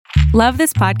Love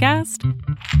this podcast?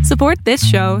 Support this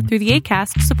show through the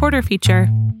Acast supporter feature.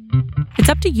 It's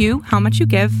up to you how much you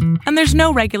give, and there's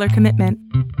no regular commitment.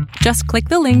 Just click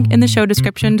the link in the show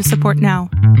description to support now.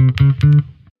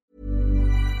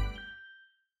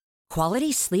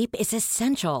 Quality sleep is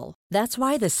essential. That's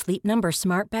why the Sleep Number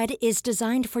Smart Bed is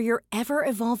designed for your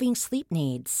ever-evolving sleep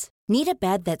needs. Need a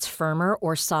bed that's firmer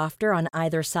or softer on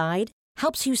either side?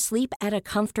 Helps you sleep at a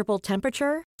comfortable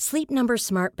temperature? Sleep Number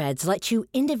Smart Beds let you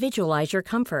individualize your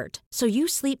comfort, so you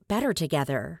sleep better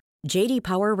together. J.D.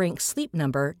 Power ranks Sleep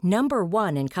Number number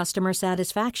 1 in customer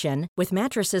satisfaction with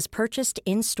mattresses purchased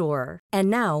in-store. And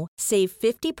now, save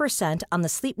 50% on the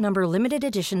Sleep Number Limited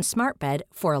Edition Smart Bed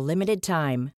for a limited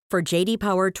time. For J.D.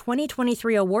 Power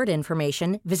 2023 award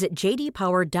information, visit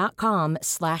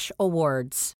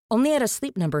jdpower.com/awards. Only at a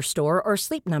Sleep Number store or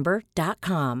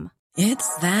sleepnumber.com.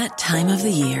 It's that time of the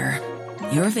year.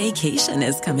 Your vacation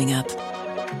is coming up.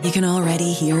 You can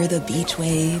already hear the beach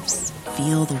waves,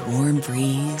 feel the warm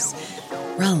breeze,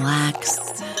 relax,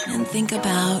 and think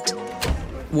about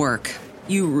work.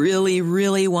 You really,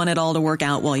 really want it all to work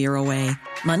out while you're away.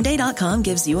 Monday.com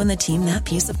gives you and the team that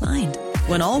peace of mind.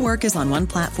 When all work is on one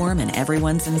platform and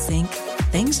everyone's in sync,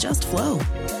 things just flow.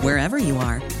 Wherever you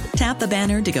are, tap the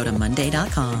banner to go to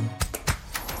Monday.com.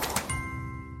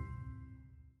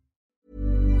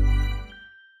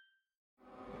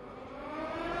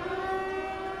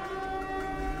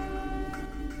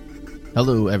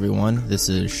 Hello everyone, this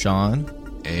is Sean.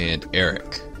 And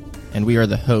Eric. And we are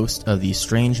the host of the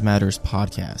Strange Matters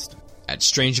podcast. At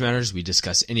Strange Matters, we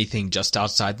discuss anything just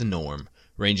outside the norm,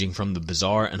 ranging from the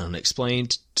bizarre and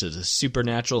unexplained to the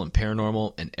supernatural and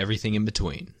paranormal and everything in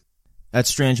between. At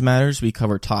Strange Matters, we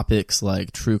cover topics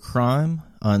like true crime,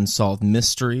 unsolved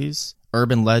mysteries,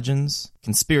 urban legends,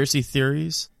 conspiracy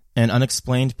theories, and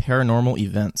unexplained paranormal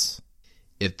events.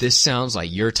 If this sounds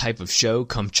like your type of show,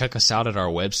 come check us out at our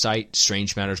website,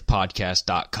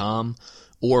 strangematterspodcast.com,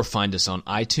 or find us on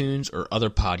iTunes or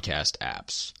other podcast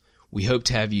apps. We hope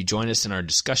to have you join us in our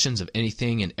discussions of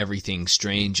anything and everything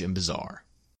strange and bizarre.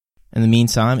 In the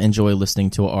meantime, enjoy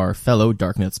listening to our fellow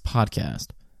Darknets podcast.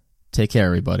 Take care,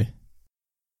 everybody.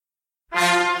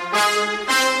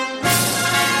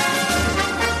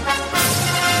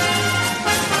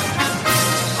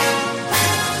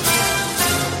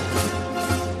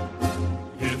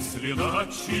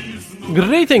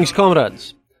 Greetings,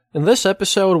 comrades! In this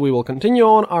episode, we will continue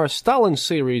on our Stalin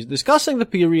series, discussing the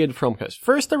period from his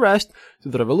first arrest to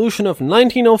the revolution of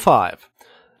 1905.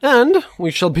 And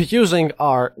we shall be using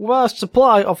our vast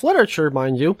supply of literature,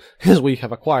 mind you, as we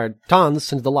have acquired tons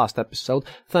since the last episode,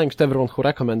 thanks to everyone who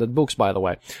recommended books, by the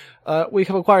way. We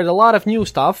have acquired a lot of new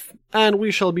stuff, and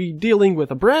we shall be dealing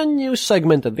with a brand new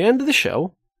segment at the end of the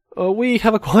show. We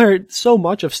have acquired so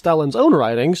much of Stalin's own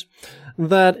writings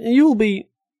that you'll be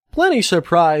plenty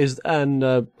surprised and,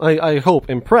 I hope,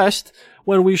 impressed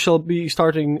when we shall be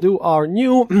starting to do our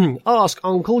new Ask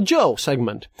Uncle Joe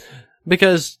segment.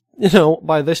 Because,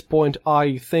 by this point,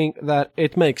 I think that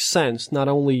it makes sense not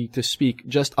only to speak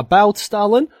just about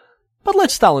Stalin, but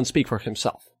let Stalin speak for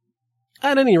himself.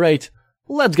 At any rate,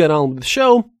 let's get on with the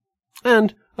show,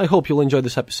 and I hope you'll enjoy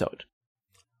this episode.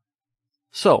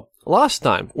 So, last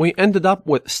time we ended up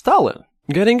with Stalin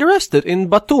getting arrested in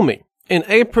Batumi in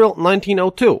April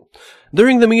 1902,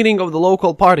 during the meeting of the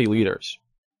local party leaders.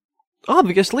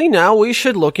 Obviously, now we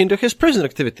should look into his prison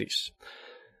activities.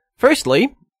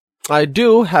 Firstly, I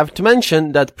do have to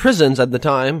mention that prisons at the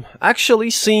time actually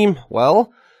seem,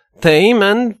 well, tame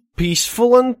and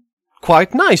peaceful and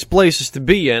quite nice places to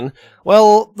be in,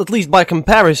 well, at least by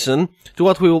comparison to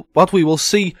what we will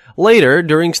see later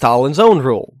during Stalin's own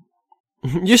rule.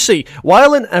 You see,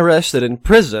 while arrested in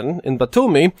prison in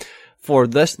Batumi, for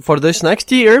this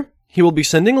next year, he will be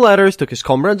sending letters to his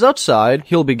comrades outside,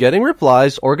 he'll be getting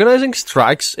replies, organizing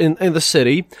strikes in the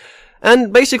city,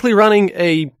 and basically running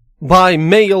a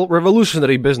by-mail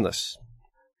revolutionary business.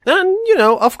 And,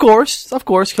 of course,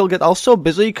 he'll get also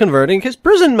busy converting his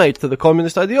prison mates to the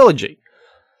communist ideology.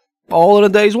 All in a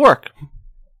day's work.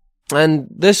 And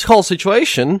this whole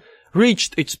situation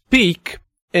reached its peak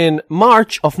in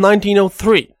March of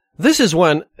 1903. This is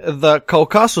when the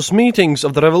Caucasus meetings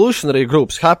of the revolutionary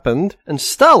groups happened, and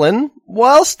Stalin,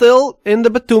 while still in the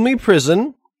Batumi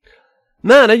prison,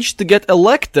 managed to get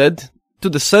elected to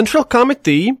the Central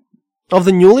Committee of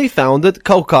the newly founded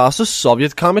Caucasus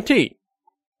Soviet Committee,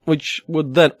 which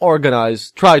would then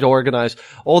try to organize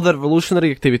all the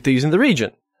revolutionary activities in the region.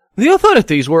 The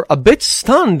authorities were a bit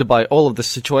stunned by all of this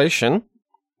situation,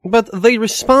 but they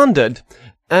responded,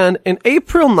 and in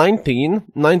April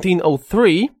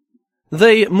 1903,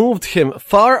 they moved him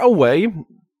far away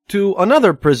to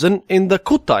another prison in the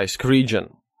Kutaysk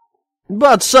region.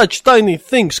 But such tiny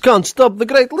things can't stop the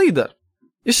great leader.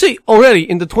 You see, already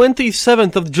in the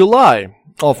 27th of July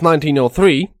of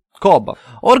 1903, Koba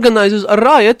organizes a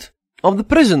riot of the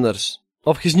prisoners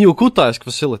of his new Kutaisk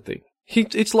facility.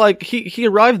 He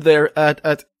arrived there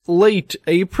at late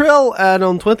April, and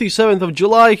on 27th of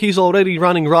July, he's already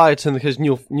running riots in his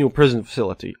new prison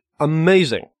facility.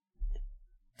 Amazing.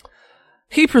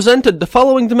 He presented the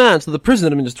following demands to the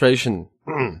prison administration.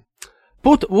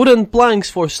 Put wooden planks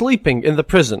for sleeping in the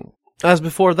prison. As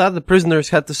before that, the prisoners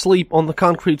had to sleep on the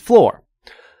concrete floor.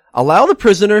 Allow the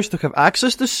prisoners to have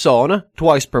access to sauna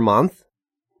twice per month,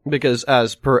 because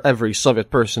as per every Soviet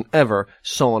person ever,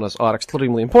 saunas are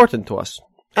extremely important to us.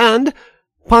 And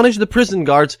punish the prison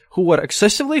guards who were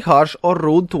excessively harsh or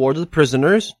rude towards the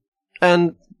prisoners.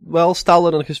 And, well,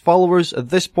 Stalin and his followers at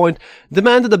this point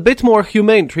demanded a bit more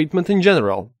humane treatment in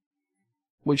general,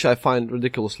 which I find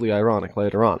ridiculously ironic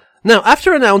later on. Now,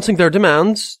 after announcing their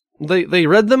demands, they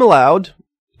read them aloud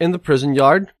in the prison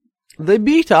yard. They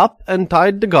beat up and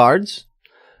tied the guards,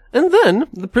 and then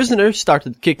the prisoners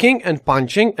started kicking and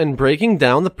punching and breaking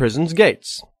down the prison's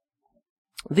gates.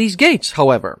 These gates,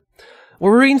 however,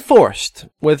 were reinforced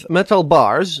with metal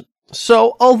bars,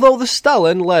 so although the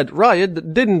Stalin-led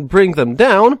riot didn't bring them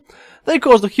down, they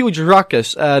caused a huge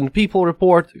ruckus, and people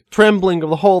report trembling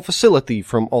of the whole facility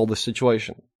from all this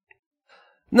situation.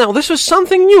 Now, this was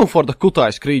something new for the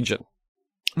Kutaisk region.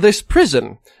 This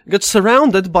prison got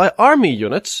surrounded by army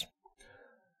units.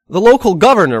 The local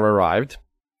governor arrived,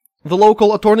 the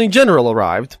local attorney general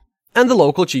arrived, and the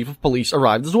local chief of police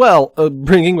arrived as well,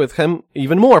 bringing with him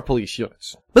even more police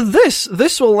units. But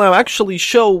this will now actually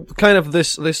show kind of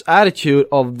this attitude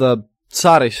of the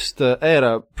Tsarist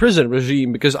era prison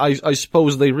regime, because I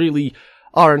suppose they really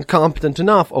aren't competent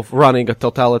enough of running a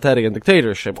totalitarian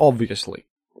dictatorship, obviously.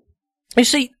 You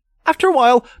see, after a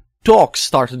while, talks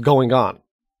started going on.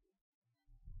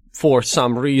 For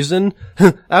some reason,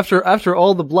 after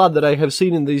all the blood that I have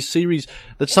seen in these series,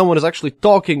 that someone is actually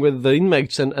talking with the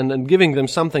inmates and giving them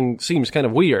something seems kind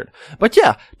of weird. But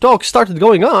yeah, talks started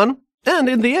going on, and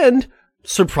in the end,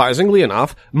 surprisingly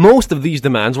enough, most of these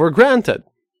demands were granted.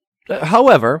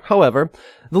 However,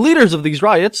 the leaders of these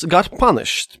riots got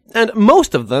punished, and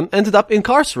most of them ended up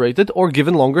incarcerated or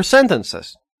given longer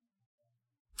sentences.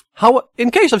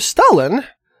 In case of Stalin,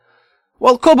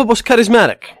 well, Koba was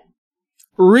charismatic.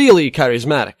 Really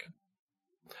charismatic.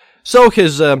 So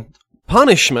his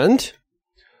punishment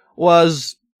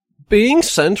was being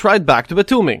sent right back to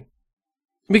Batumi.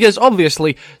 Because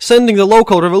obviously, sending the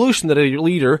local revolutionary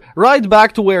leader right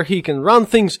back to where he can run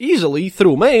things easily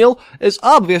through mail is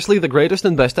obviously the greatest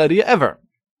and best idea ever.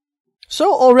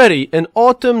 So already in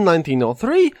autumn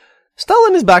 1903,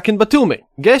 Stalin is back in Batumi.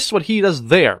 Guess what he does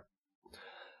there?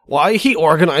 Why, he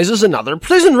organizes another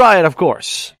prison riot, of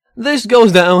course. This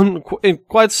goes down in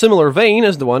quite similar vein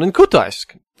as the one in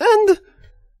Kutaisk. And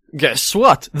guess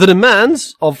what? The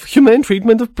demands of humane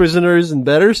treatment of prisoners and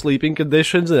better sleeping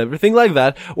conditions and everything like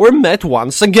that were met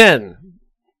once again.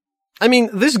 I mean,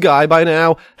 this guy by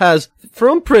now has,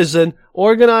 from prison,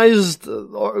 organized,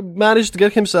 or managed to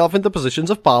get himself into positions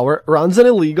of power, runs an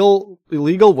illegal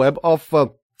web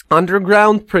of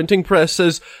underground printing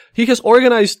presses. He has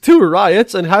organized 2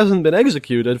 riots and hasn't been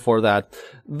executed for that.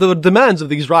 The demands of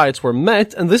these riots were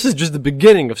met, and this is just the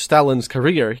beginning of Stalin's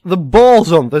career. The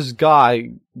balls on this guy,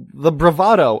 the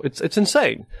bravado, it's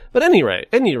insane. But any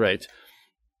rate,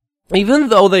 even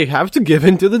though they have to give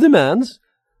in to the demands,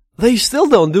 they still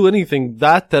don't do anything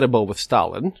that terrible with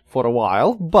Stalin for a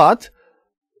while, but,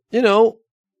 you know,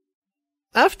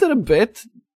 after a bit,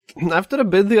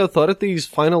 the authorities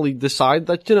finally decide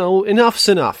that, you know, enough's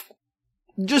enough.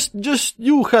 Just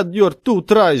you had your 2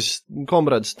 tries,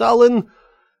 Comrade Stalin.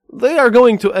 They are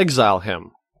going to exile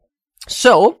him.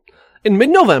 So, in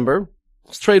mid-November,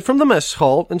 straight from the mess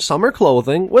hall, in summer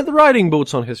clothing, with riding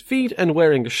boots on his feet and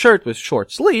wearing a shirt with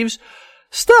short sleeves,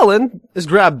 Stalin is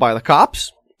grabbed by the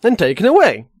cops and taken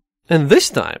away. And this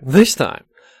time,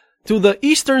 to the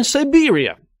eastern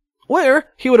Siberia, where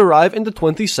he would arrive in the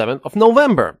 27th of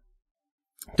November,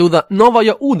 to the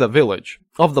Novaya Uda village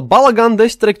of the Balagan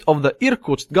district of the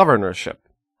Irkutsk governorship.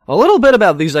 A little bit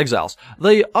about these exiles.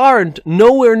 They aren't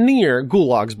nowhere near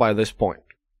gulags by this point.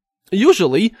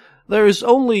 Usually, there's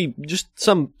only just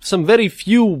some very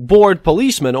few bored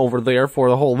policemen over there for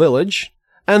the whole village,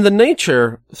 and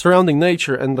the surrounding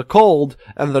nature and the cold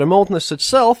and the remoteness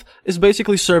itself is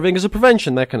basically serving as a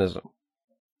prevention mechanism.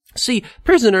 See,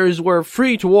 prisoners were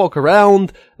free to walk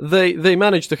around, they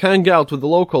managed to hang out with the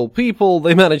local people,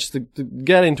 they managed to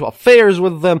get into affairs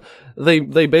with them, they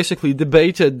basically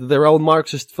debated their own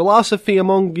Marxist philosophy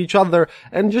among each other,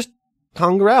 and just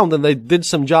hung around and they did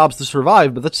some jobs to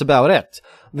survive, but that's about it.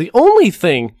 The only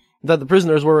thing that the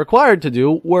prisoners were required to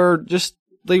do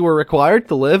they were required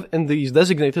to live in these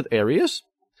designated areas,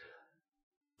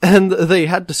 and they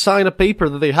had to sign a paper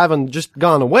that they haven't just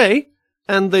gone away,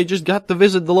 and they just got to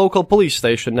visit the local police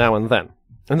station now and then.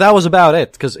 And that was about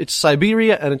it, because it's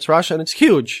Siberia, and it's Russia, and it's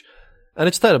huge, and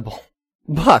it's terrible.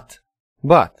 But,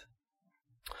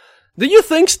 do you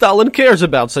think Stalin cares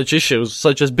about such issues,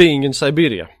 such as being in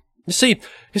Siberia? You see,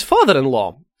 his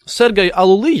father-in-law, Sergei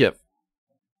Aluliyev,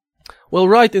 will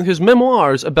write in his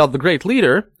memoirs about the great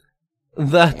leader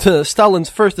that Stalin's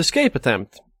first escape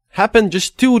attempt happened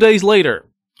just 2 days later,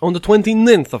 on the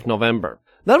 29th of November.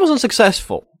 That was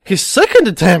unsuccessful. His second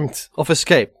attempt of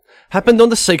escape happened on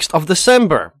the 6th of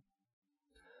December.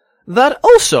 That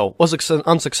also was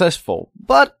unsuccessful,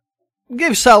 but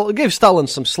gave Stalin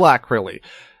some slack, really.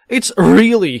 It's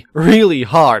really, really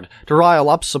hard to rile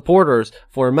up supporters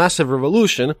for a massive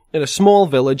revolution in a small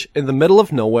village in the middle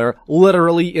of nowhere,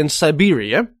 literally in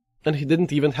Siberia, and he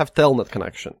didn't even have Telnet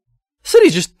connection.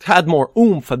 Cities just had more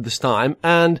oomph at this time,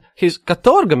 and his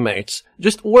Katorga mates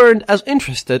just weren't as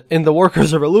interested in the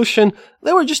workers' revolution.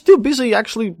 They were just too busy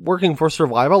actually working for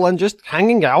survival and just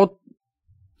hanging out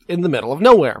in the middle of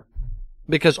nowhere.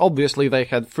 Because obviously they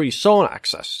had free zone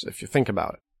access, if you think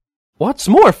about it. What's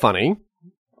more funny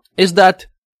is that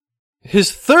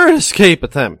his third escape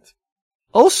attempt,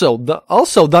 also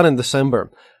done in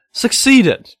December,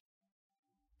 succeeded.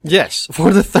 Yes,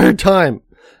 for the third time.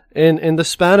 In the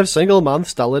span of single month,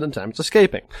 Stalin attempts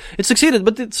escaping. It succeeded,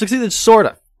 but it succeeded sort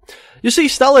of. You see,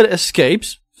 Stalin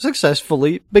escapes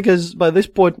successfully because by this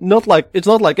point, it's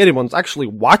not like anyone's actually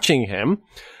watching him.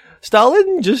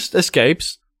 Stalin just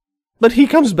escapes, but he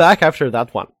comes back after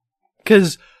that one.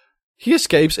 Because he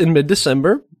escapes in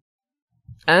mid-December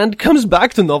and comes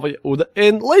back to Novaya Uda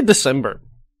in late December.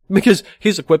 Because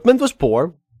his equipment was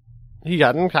poor. He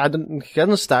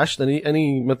hadn't stashed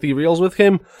any materials with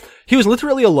him. He was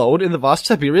literally alone in the vast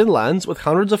Siberian lands with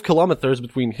hundreds of kilometers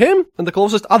between him and the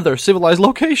closest other civilized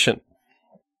location.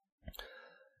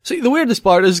 See, the weirdest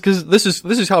part is because this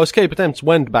is how escape attempts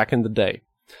went back in the day.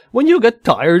 When you get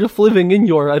tired of living in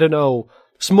your,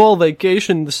 small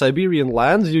vacation in the Siberian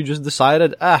lands, you just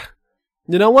decided,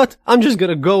 you know what? I'm just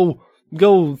gonna go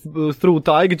through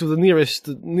Taiga to the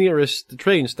nearest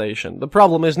train station. The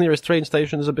problem is nearest train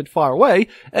station is a bit far away,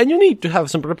 and you need to have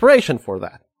some preparation for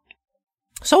that.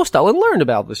 So Stalin learned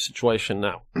about this situation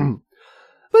now.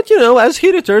 But as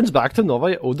he returns back to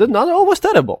Novaya Uda, not all was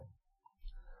terrible.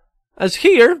 As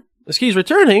he's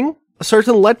returning, a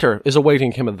certain letter is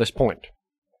awaiting him at this point.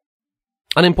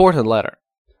 An important letter.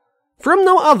 From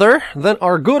no other than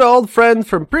our good old friend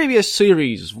from previous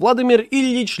series, Vladimir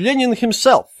Ilyich Lenin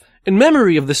himself. In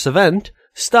memory of this event,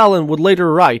 Stalin would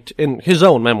later write in his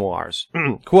own memoirs,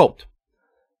 quote,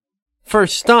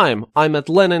 "First time I met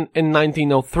Lenin in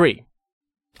 1903.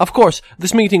 Of course,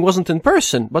 this meeting wasn't in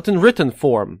person, but in written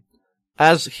form,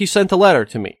 as he sent a letter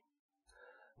to me.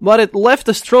 But it left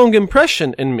a strong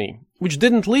impression in me, which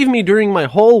didn't leave me during my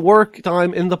whole work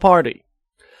time in the party.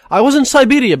 I was in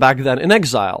Siberia back then, in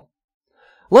exile.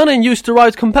 Lenin used to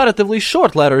write comparatively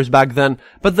short letters back then,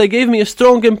 but they gave me a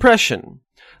strong impression.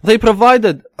 They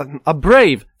provided a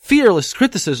brave, fearless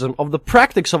criticism of the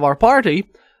practice of our party,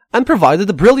 and provided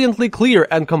a brilliantly clear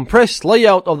and compressed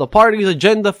layout of the party's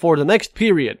agenda for the next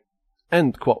period."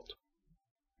 End quote.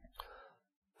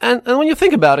 And when you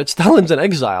think about it, Stalin's in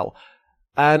exile,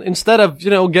 and instead of,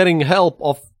 getting help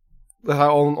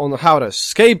on how to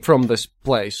escape from this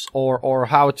place, or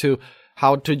how to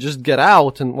just get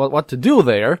out and what to do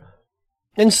there,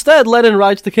 instead, Lenin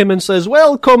writes to him and says,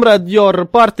 "Well, comrade, your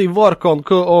party work on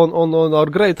our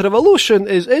great revolution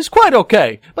is quite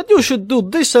okay, but you should do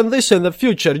this and this in the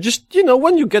future. Just,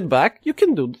 when you get back, you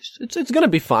can do this. It's gonna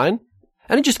be fine."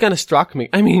 And it just kind of struck me.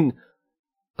 I mean,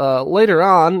 later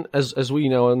on, as we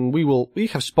know, and we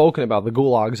have spoken about the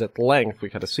gulags at length. We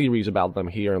had a series about them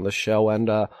here on the show, and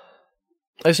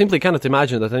I simply cannot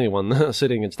imagine that anyone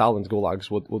sitting in Stalin's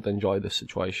gulags would enjoy this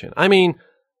situation. I mean,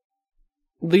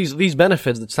 these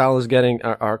benefits that Stalin is getting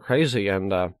are crazy,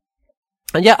 and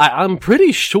yeah, I'm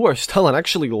pretty sure Stalin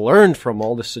actually learned from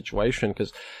all this situation,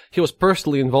 because he was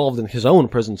personally involved in his own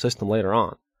prison system later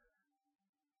on.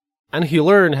 And he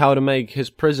learned how to make his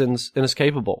prisons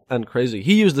inescapable and crazy.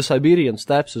 He used the Siberian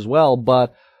steppes as well,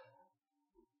 but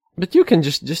you can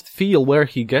just feel where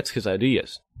he gets his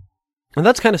ideas. And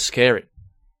that's kind of scary,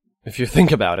 if you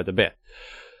think about it a bit.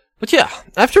 But yeah,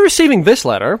 after receiving this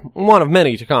letter, one of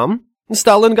many to come,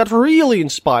 Stalin got really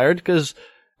inspired, because,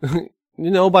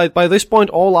 by this point,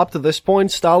 all up to this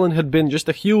point, Stalin had been just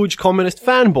a huge communist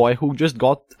fanboy who just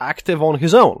got active on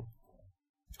his own.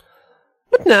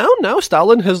 But now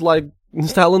Stalin has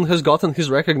gotten his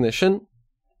recognition.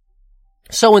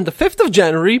 So on the 5th of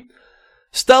January,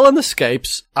 Stalin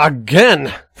escapes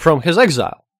again from his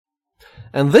exile.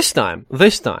 And this time,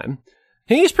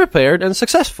 he is prepared and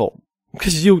successful.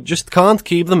 Because you just can't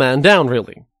keep the man down,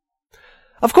 really.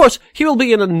 Of course, he will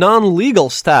be in a non-legal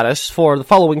status for the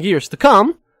following years to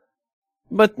come,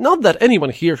 but not that anyone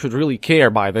here should really care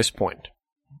by this point,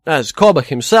 as Koba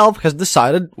himself has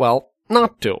decided, well,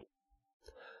 not to.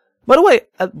 By the way,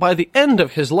 by the end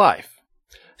of his life,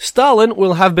 Stalin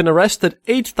will have been arrested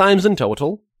 8 times in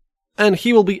total, and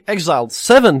he will be exiled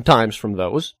 7 times from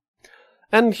those,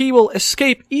 and he will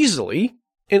escape easily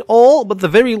in all but the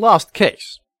very last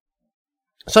case.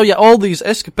 So yeah, all these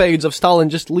escapades of Stalin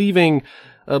just leaving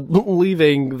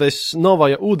this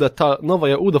Novaya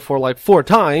Uda for like 4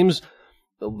 times,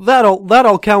 that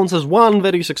all counts as one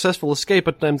very successful escape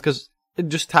attempt because it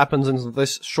just happens in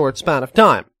this short span of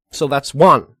time. So that's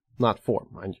 1, not 4,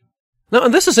 mind you. Now,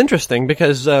 and this is interesting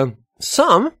because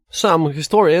some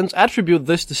historians attribute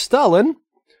this to Stalin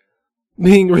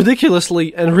being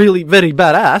ridiculously and really very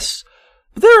badass,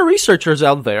 but there are researchers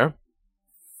out there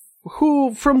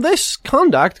who, from this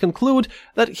conduct, conclude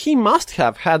that he must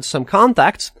have had some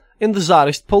contacts in the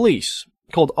Tsarist police,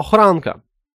 called Ochranka.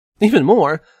 Even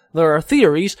more, there are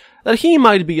theories that he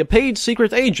might be a paid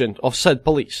secret agent of said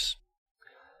police.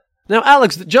 Now,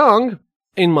 Alex de Jong,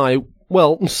 in my,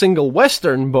 single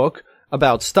Western book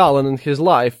about Stalin and his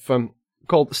life,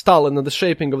 called Stalin and the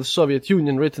Shaping of the Soviet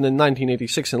Union, written in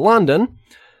 1986 in London,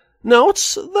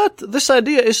 notes that this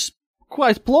idea is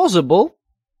quite plausible,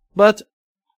 but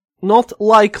not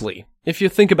likely, if you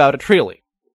think about it really.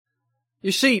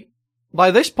 You see, by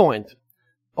this point,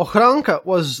 Ochranka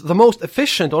was the most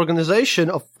efficient organization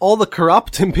of all the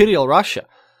corrupt Imperial Russia.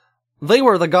 They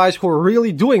were the guys who were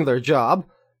really doing their job,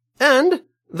 and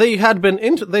they had been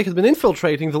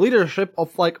infiltrating the leadership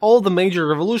of like all the major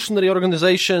revolutionary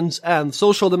organizations and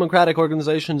social democratic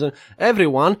organizations and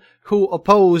everyone who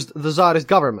opposed the Tsarist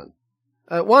government.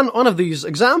 One of these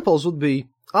examples would be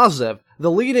Azev,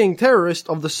 the leading terrorist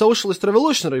of the Socialist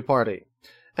Revolutionary Party,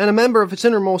 and a member of its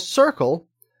innermost circle,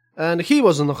 and he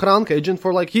was an Ochranka agent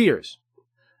for like years.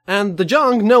 And de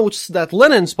Jong notes that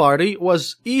Lenin's party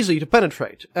was easy to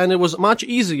penetrate, and it was much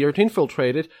easier to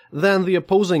infiltrate it than the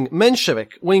opposing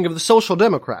Menshevik wing of the Social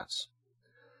Democrats.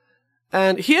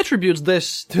 And he attributes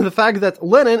this to the fact that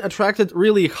Lenin attracted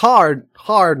really hard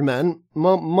men,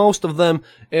 most of them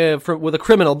with a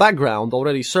criminal background,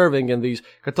 already serving in these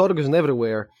katorgas and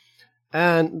everywhere,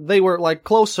 and they were like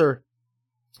closer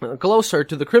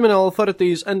to the criminal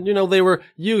authorities, and they were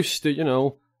used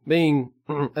to being,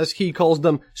 as he calls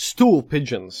them, stool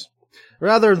pigeons,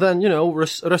 rather than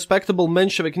respectable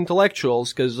Menshevik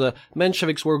intellectuals, because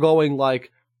Mensheviks were going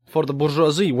like for the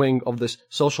bourgeoisie wing of this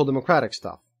social democratic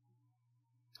stuff.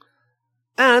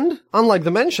 And, unlike the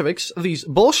Mensheviks, these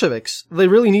Bolsheviks, they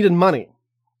really needed money.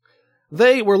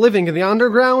 They were living in the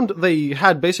underground, they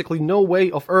had basically no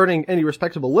way of earning any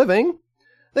respectable living,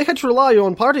 they had to rely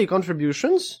on party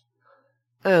contributions,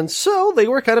 and so they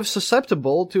were kind of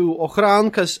susceptible to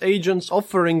Ochranka's agents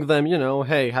offering them,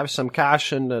 hey, have some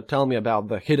cash and tell me about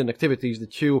the hidden activities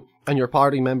that you and your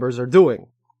party members are doing.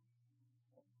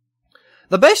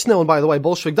 The best known, by the way,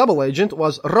 Bolshevik double agent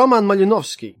was Roman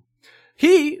Malinovsky.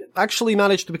 He actually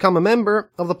managed to become a member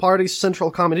of the party's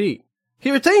Central Committee. He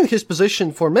retained his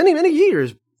position for many, many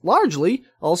years, largely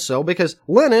also because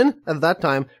Lenin, at that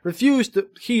time, refused to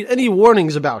heed any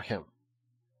warnings about him.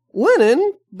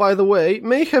 Lenin, by the way,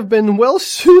 may have been well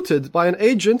suited by an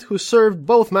agent who served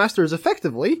both masters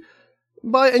effectively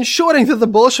by ensuring that the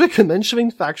Bolshevik and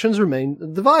Menshevik factions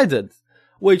remained divided,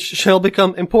 which shall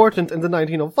become important in the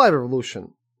 1905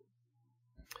 revolution.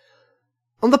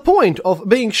 On the point of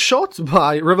being shot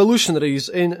by revolutionaries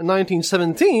in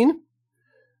 1917,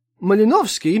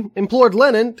 Malinovsky implored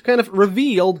Lenin to kind of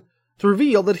reveal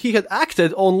that he had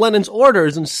acted on Lenin's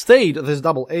orders and stayed this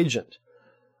double agent.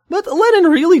 But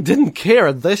Lenin really didn't care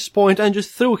at this point and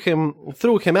just threw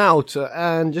him out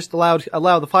and just allowed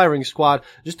the firing squad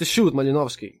just to shoot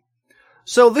Malinovsky.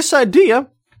 So this idea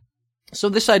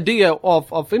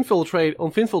of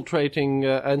infiltrating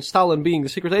and Stalin being the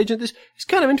secret agent is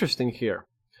kind of interesting here.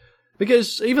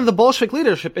 Because even the Bolshevik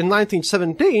leadership in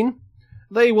 1917,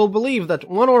 they will believe that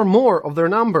one or more of their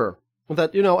number,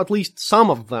 that, at least some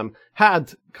of them,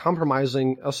 had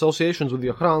compromising associations with the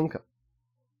Ochranka.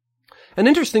 And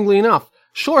interestingly enough,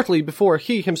 shortly before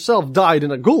he himself died in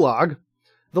a gulag,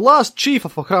 the last chief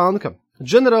of Ochranka,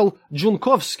 General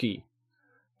Junkovsky,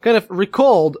 kind of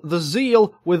recalled the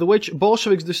zeal with which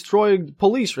Bolsheviks destroyed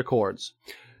police records.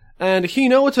 And he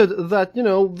noted that,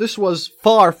 this was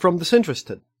far from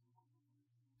disinterested.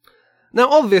 Now,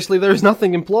 obviously, there is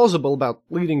nothing implausible about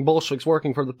leading Bolsheviks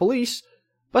working for the police,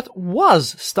 but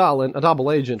was Stalin a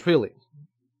double agent, really?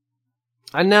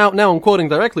 And now I'm quoting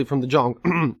directly from the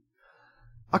Jong.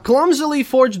 A clumsily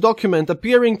forged document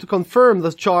appearing to confirm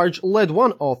the charge led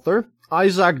one author,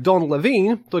 Isaac Don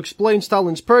Levine, to explain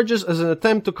Stalin's purges as an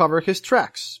attempt to cover his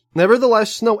tracks.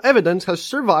 Nevertheless, no evidence has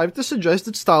survived to suggest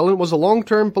that Stalin was a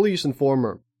long-term police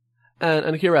informer.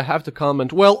 And here I have to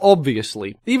comment, well,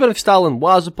 obviously, even if Stalin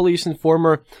was a police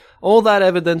informer, all that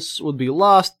evidence would be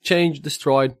lost, changed,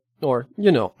 destroyed, or,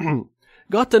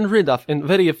 gotten rid of in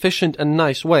very efficient and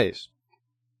nice ways.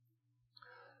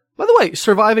 By the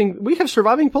way, we have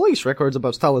surviving police records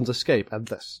about Stalin's escape at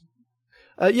this.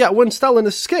 When Stalin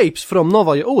escapes from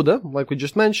Novaya Uda, like we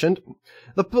just mentioned,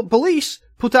 the police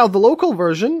put out the local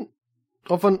version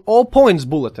of an all-points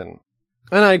bulletin.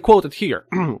 And I quote it here.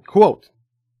 Quote,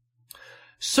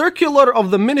 Circular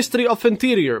of the Ministry of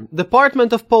Interior,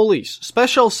 Department of Police,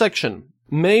 Special Section,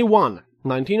 May 1,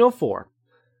 1904,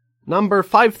 number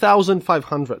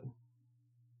 5500.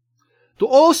 To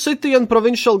all city and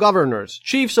provincial governors,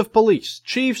 chiefs of police,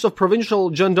 chiefs of provincial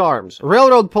gendarmes,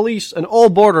 railroad police, and all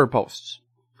border posts.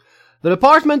 The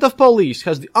Department of Police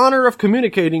has the honor of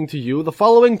communicating to you the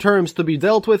following terms to be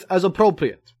dealt with as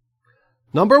appropriate.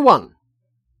 Number 1.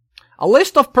 A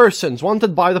list of persons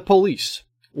wanted by the police.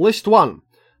 List 1.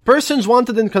 Persons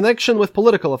wanted in connection with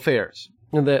political affairs.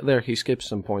 And there he skips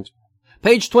some points.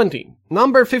 Page 20.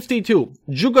 Number 52.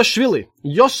 Jugashvili,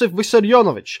 Yosef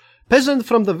Vissarionovich, peasant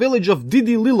from the village of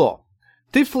Didi Lilo,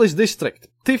 Tiflis district,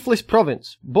 Tiflis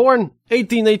province, born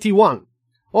 1881,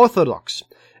 Orthodox,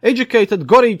 educated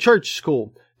Gori Church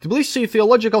School, Tbilisi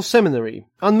Theological Seminary,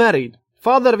 unmarried,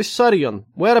 father Vissarion,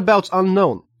 whereabouts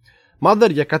unknown, mother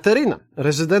Yekaterina,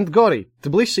 resident Gori,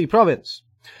 Tbilisi province,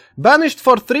 banished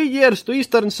for 3 years to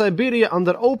eastern Siberia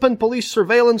under open police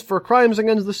surveillance for crimes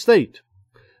against the state.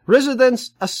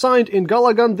 Residence assigned in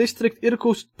Galagan district,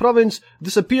 Irkutsk province,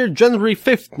 disappeared January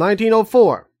 5th,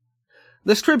 1904.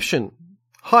 Description.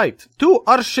 Height, 2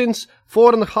 arshins,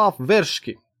 4.5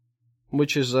 vershki,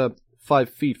 which is 5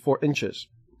 feet 4 inches.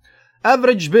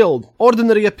 Average build,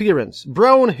 ordinary appearance,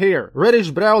 brown hair,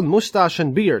 reddish-brown mustache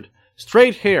and beard,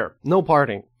 straight hair, no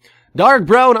parting. Dark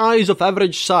brown eyes of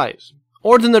average size,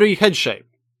 ordinary head shape.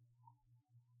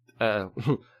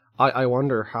 I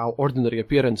wonder how ordinary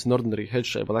appearance and ordinary head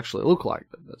shape will actually look like.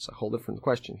 That's a whole different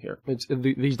question here.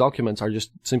 These documents are just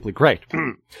simply great.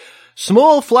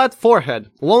 Small flat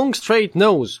forehead, long straight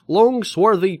nose, long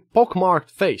swarthy pockmarked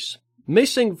face,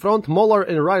 missing front molar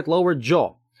and right lower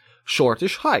jaw,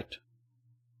 shortish height,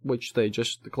 which they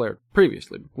just declared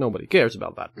previously, but nobody cares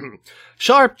about that.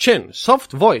 Sharp chin,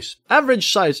 soft voice,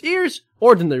 average size ears,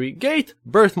 ordinary gait,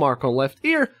 birthmark on left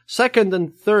ear, second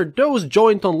and third toes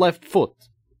joint on left foot.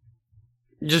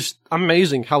 Just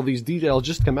amazing how these details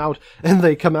just come out, and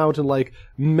they come out in like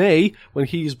May when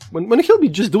he'll be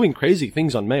just doing crazy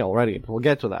things on May already. We'll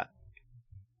get to that.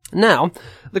 Now,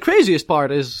 the craziest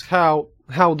part is how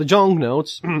the Jong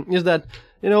notes is that,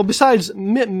 besides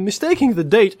mistaking the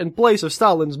date and place of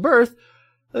Stalin's birth,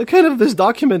 this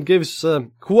document gives,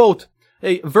 quote,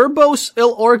 a verbose,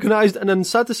 ill-organized, and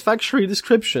unsatisfactory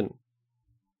description.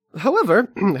 However,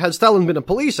 had Stalin been a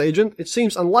police agent, it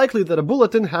seems unlikely that a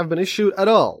bulletin have been issued at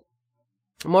all.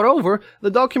 Moreover, the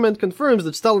document confirms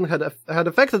that Stalin had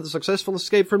effected a successful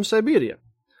escape from Siberia.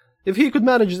 If he could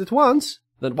manage it once,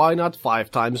 then why not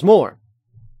 5 times more?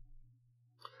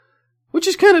 Which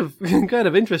is kind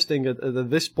of interesting at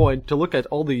this point to look at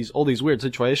all these weird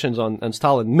situations on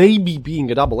Stalin maybe being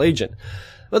a double agent.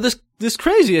 But this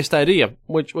craziest idea,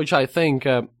 which I think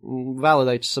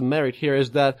validates some merit here,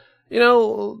 is that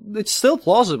it's still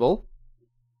plausible,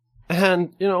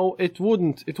 and it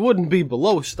wouldn't be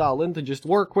below Stalin to just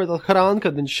work with Al-Kharanka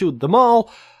and then shoot them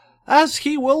all, as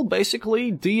he will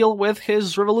basically deal with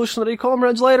his revolutionary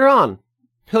comrades later on.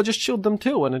 He'll just shoot them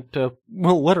too, and it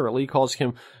will literally cause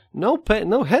him no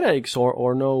headaches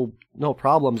or no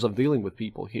problems of dealing with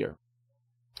people here.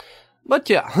 But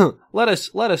yeah, let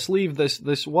us leave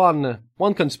this one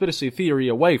conspiracy theory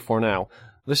away for now.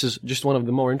 This is just one of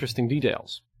the more interesting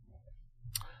details.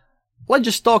 Let's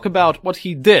just talk about what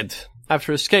he did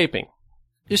after escaping.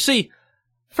 You see,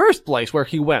 first place where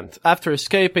he went after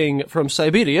escaping from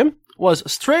Siberia was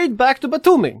straight back to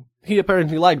Batumi. He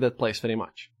apparently liked that place very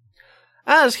much,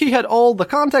 as he had all the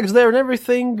contacts there and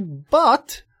everything,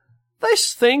 but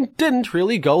this thing didn't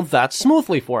really go that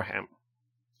smoothly for him.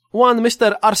 One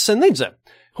Mr. Arsenidze,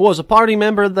 who was a party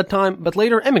member at the time but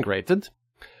later emigrated,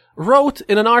 wrote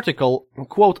in an article,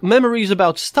 quote, Memories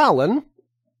about Stalin,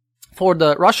 for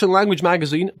the Russian language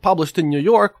magazine published in New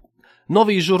York,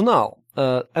 Novy Journal,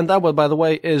 and that one, by the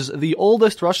way, is the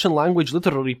oldest Russian-language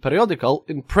literary periodical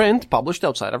in print published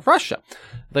outside of Russia.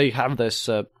 They have this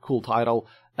cool title,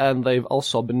 and they've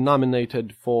also been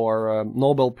nominated for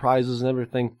Nobel Prizes and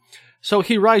everything. So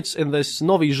he writes in this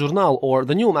Novy Journal, or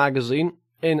the New Magazine,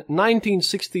 in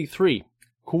 1963,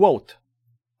 quote,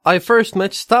 I first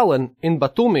met Stalin in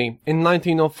Batumi in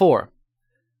 1904.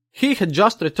 He had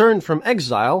just returned from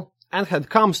exile and had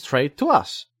come straight to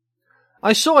us.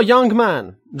 I saw a young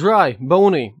man, dry,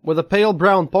 bony, with a pale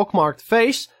brown pockmarked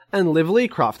face and lively,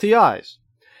 crafty eyes.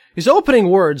 His opening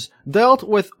words dealt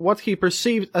with what he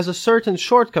perceived as a certain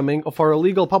shortcoming of our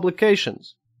illegal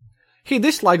publications. He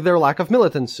disliked their lack of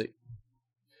militancy.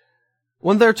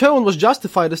 When their tone was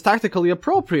justified as tactically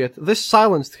appropriate, this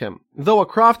silenced him, though a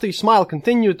crafty smile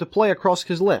continued to play across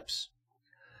his lips.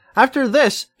 After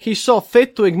this, he saw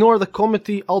fit to ignore the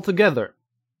committee altogether.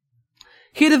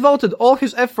 He devoted all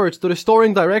his efforts to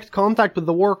restoring direct contact with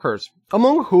the workers,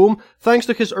 among whom, thanks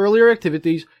to his earlier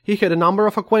activities, he had a number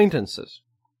of acquaintances.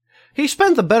 He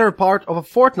spent the better part of a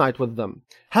fortnight with them,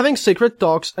 having secret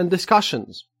talks and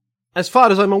discussions. As far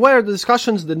as I'm aware, the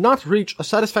discussions did not reach a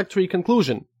satisfactory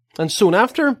conclusion, and soon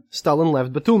after, Stalin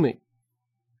left Batumi.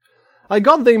 I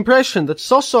got the impression that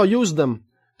Sosso used them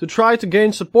to try to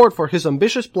gain support for his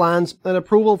ambitious plans and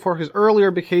approval for his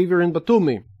earlier behavior in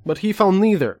Batumi, but he found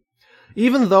neither,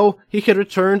 even though he had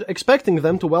returned expecting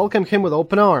them to welcome him with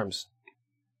open arms.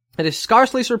 It is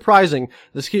scarcely surprising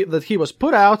that he was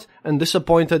put out and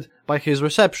disappointed by his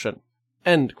reception.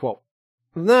 End quote.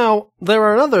 Now, there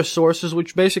are other sources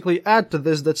which basically add to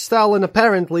this that Stalin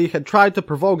apparently had tried to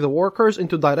provoke the workers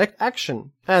into direct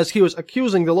action, as he was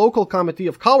accusing the local committee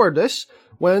of cowardice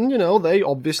when, they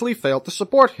obviously failed to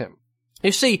support him.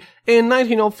 You see, in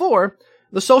 1904,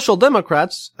 the Social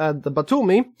Democrats at the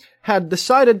Batumi had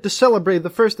decided to celebrate the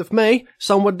 1st of May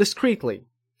somewhat discreetly.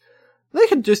 They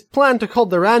had just planned to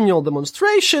hold their annual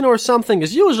demonstration or something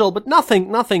as usual, but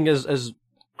nothing as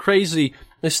crazy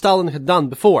as Stalin had done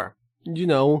before.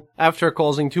 After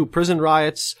causing 2 prison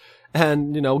riots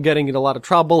and, getting in a lot of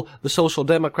trouble, the Social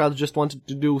Democrats just wanted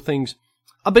to do things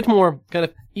a bit more kind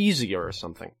of easier or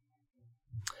something.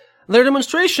 Their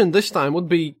demonstration this time would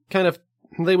be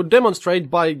they would demonstrate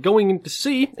by going into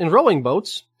sea in rowing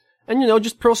boats and,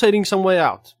 just proceeding some way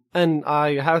out. And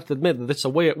I have to admit that it's a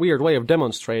weird way of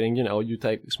demonstrating, you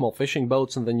take small fishing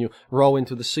boats and then you row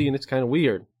into the sea and it's kind of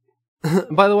weird.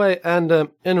 By the way, and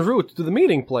en route to the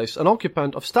meeting place, an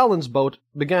occupant of Stalin's boat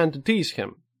began to tease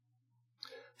him.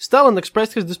 Stalin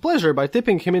expressed his displeasure by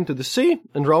tipping him into the sea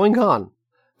and rowing on.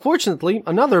 Fortunately,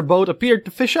 another boat appeared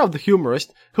to fish out the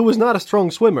humorist, who was not a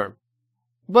strong swimmer.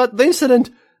 But the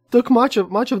incident took much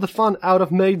of the fun out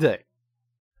of May Day.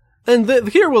 And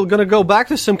here we're gonna go back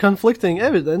to some conflicting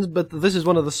evidence, but this is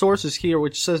one of the sources here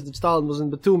which says that Stalin was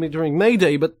in Batumi during May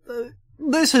Day, but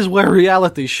this is where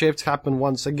reality shifts happen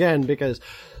once again, because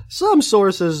some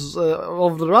sources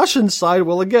of the Russian side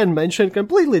will again mention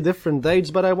completely different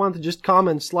dates, but I want to just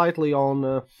comment slightly on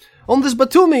this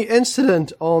Batumi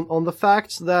incident, on the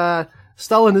fact that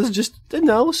Stalin is just,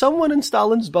 someone in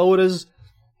Stalin's boat is,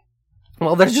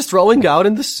 they're just rowing out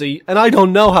in the sea, and I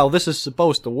don't know how this is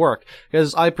supposed to work,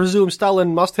 because I presume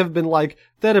Stalin must have been,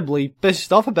 terribly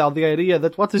pissed off about the idea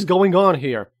that what is going on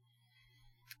here.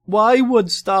 Why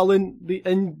would Stalin be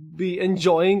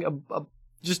enjoying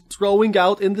just rowing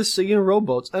out in the sea in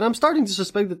rowboats? And I'm starting to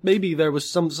suspect that maybe there was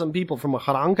some people from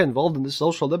Haranka involved in the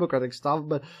Social Democratic stuff,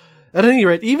 but at any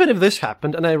rate, even if this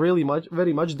happened, and I very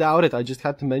much doubt it, I just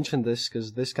had to mention this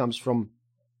because this comes from,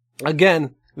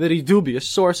 again, very dubious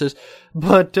sources,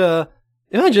 but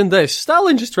imagine this,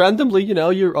 Stalin just randomly,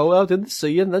 you row out in the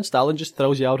sea and then Stalin just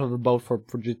throws you out of the boat for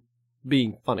just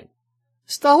being funny.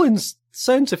 Stalin's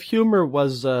sense of humor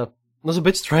was a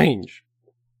bit strange.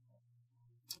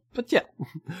 But yeah,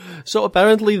 so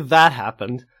apparently that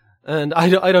happened, and I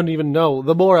don't even know.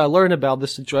 The more I learn about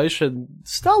this situation,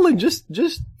 Stalin just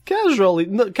casually,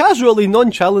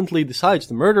 nonchalantly decides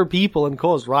to murder people and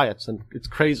cause riots, and it's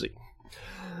crazy.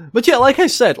 But yeah, like I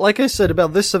said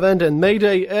about this event in May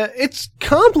Day, it's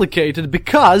complicated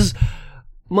because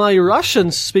my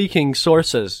Russian-speaking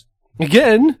sources,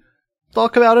 again,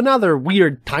 talk about another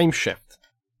weird time shift.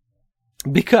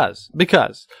 Because,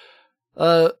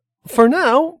 for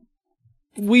now,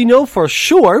 we know for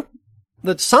sure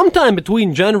that sometime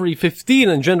between January 15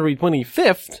 and January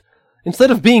 25th,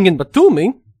 instead of being in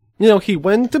Batumi, he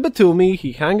went to Batumi,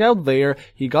 he hung out there,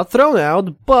 he got thrown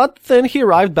out, but then he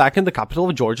arrived back in the capital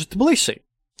of Georgia, Tbilisi.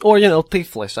 Or,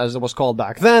 Tiflis, as it was called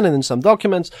back then and in some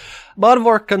documents. But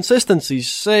for consistency's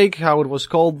sake, how it was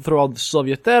called throughout the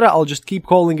Soviet era, I'll just keep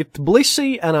calling it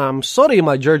Tbilisi, and I'm sorry,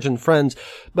 my Georgian friends,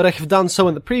 but I have done so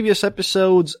in the previous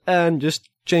episodes, and just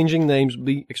changing names would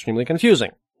be extremely confusing.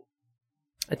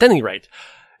 At any rate,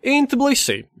 in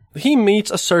Tbilisi, he meets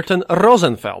a certain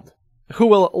Rosenfeld, who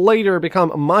will later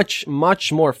become much,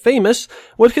 much more famous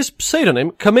with his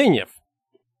pseudonym Kamenev.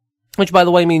 Which, by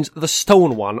the way, means the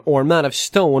stone one, or man of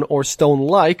stone, or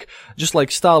stone-like, just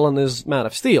like Stalin is man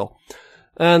of steel.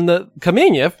 And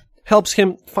Kamenev helps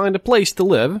him find a place to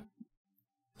live,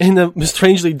 in a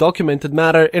strangely documented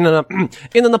matter, in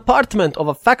an apartment of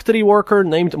a factory worker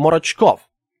named Morochkov.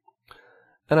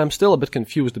 And I'm still a bit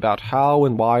confused about how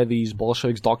and why these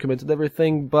Bolsheviks documented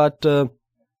everything, but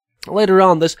later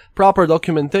on, this proper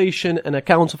documentation and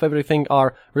accounts of everything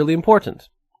are really important.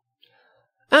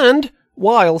 And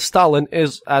while Stalin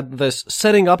is at this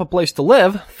setting up a place to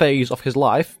live phase of his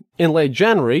life, in late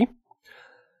January,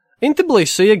 in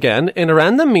Tbilisi again, in a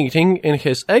random meeting in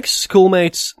his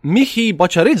ex-schoolmate's Mikhi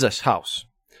Bocharidze's house,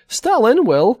 Stalin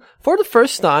will, for the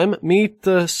first time, meet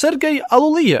Sergei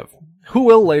Aluliev, who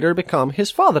will later become his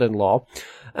father-in-law,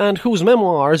 and whose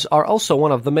memoirs are also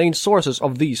one of the main sources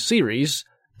of these series,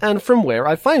 and from where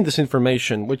I find this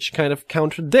information, which kind of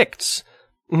contradicts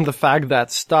the fact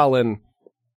that Stalin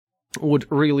would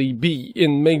really be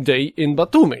in May Day in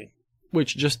Batumi,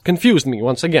 which just confused me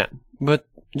once again. But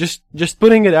just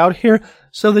putting it out here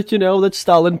so that you know that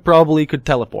Stalin probably could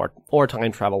teleport, or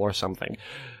time travel or something.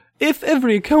 If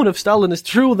every account of Stalin is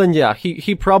true, then yeah,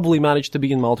 he probably managed to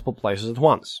be in multiple places at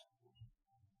once.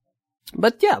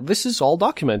 But yeah, this is all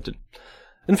documented.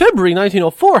 In February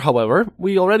 1904, however,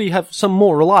 we already have some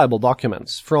more reliable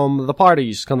documents from the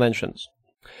party's conventions.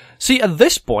 See, at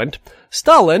this point,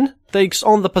 Stalin takes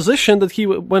on the position that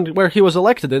where he was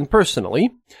elected in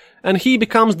personally, and he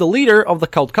becomes the leader of the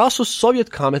Caucasus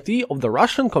Soviet Committee of the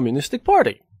Russian Communist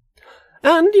Party.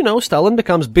 And, Stalin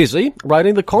becomes busy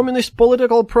writing the Communist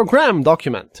Political Program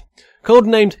document,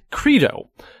 codenamed Credo,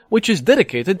 which is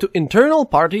dedicated to internal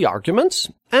party arguments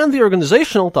and the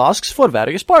organizational tasks for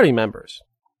various party members.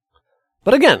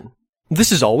 But again,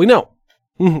 this is all we know.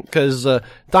 Because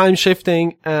time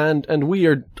shifting and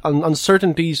weird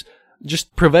uncertainties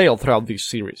just prevail throughout these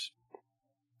series.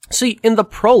 See, in the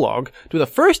prologue to the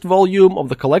first volume of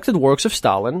the collected works of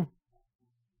Stalin,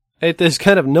 it is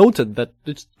kind of noted that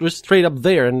it's just straight up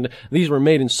there, and these were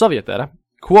made in Soviet era.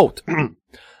 Quote,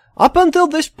 "Up until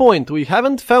this point, we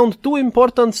haven't found two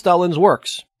important Stalin's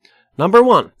works. Number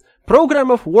one, Program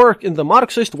of Work in the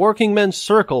Marxist Working Men's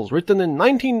Circles, written in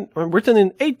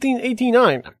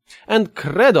 1889, and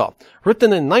Credo,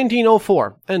 written in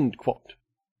 1904, end quote."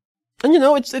 And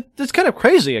it's kind of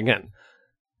crazy again.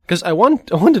 Because I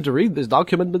wanted to read this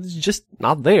document, but it's just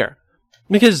not there.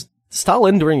 Because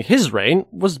Stalin, during his reign,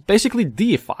 was basically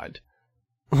deified.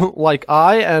 Like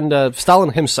I and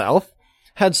Stalin himself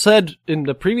had said in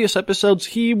the previous episodes,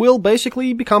 he will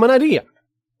basically become an idea.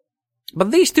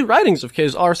 But these two writings of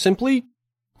his are simply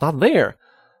not there.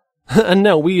 And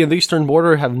no, we in the Eastern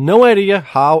Border have no idea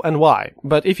how and why.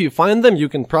 But if you find them, you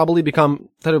can probably become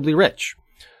terribly rich.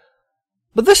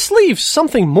 But this leaves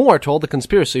something more to all the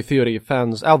conspiracy theory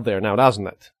fans out there now, doesn't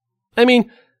it? I mean,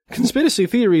 conspiracy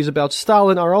theories about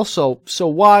Stalin are also so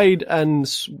wide and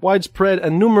widespread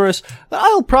and numerous that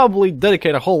I'll probably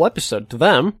dedicate a whole episode to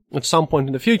them at some point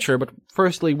in the future, but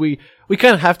firstly, we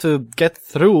kind of have to get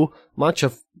through much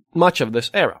of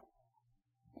this era.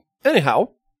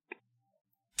 Anyhow,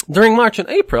 during March and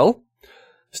April,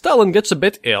 Stalin gets a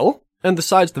bit ill and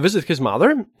decides to visit his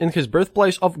mother in his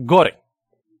birthplace of Gori.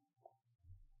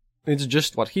 It's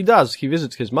just what he does. He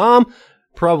visits his mom,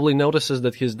 probably notices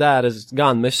that his dad has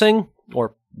gone missing,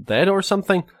 or dead or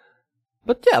something.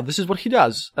 But yeah, this is what he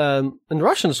does. And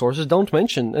Russian sources don't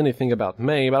mention anything about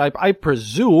May, but I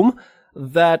presume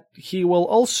that he will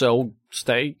also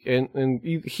stay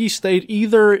he stayed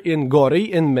either in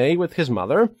Gori in May with his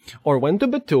mother, or went to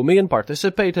Batumi and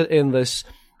participated in this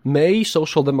May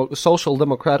social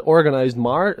democrat organized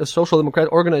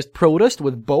protest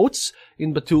with boats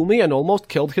in Batumi and almost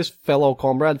killed his fellow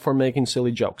comrade for making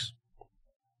silly jokes.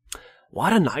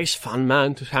 What a nice, fun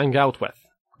man to hang out with.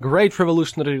 Great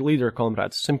revolutionary leader,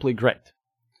 comrades. Simply great.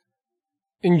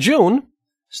 In June,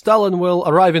 Stalin will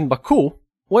arrive in Baku,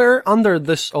 where, under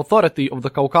this authority of the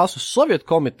Caucasus Soviet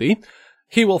Committee,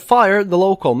 he will fire the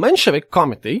local Menshevik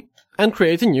committee and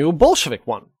create a new Bolshevik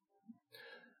one.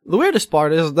 The weirdest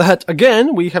part is that,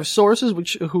 again, we have sources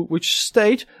which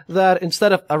state that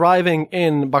instead of arriving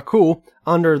in Baku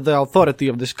under the authority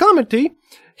of this committee,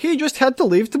 he just had to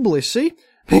leave Tbilisi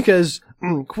because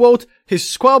quote, his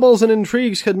squabbles and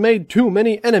intrigues had made too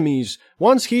many enemies.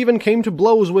 Once he even came to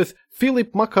blows with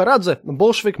Filip Makaradze, a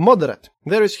Bolshevik moderate.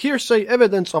 There is hearsay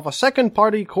evidence of a second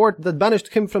party court that banished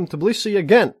him from Tbilisi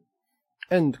again.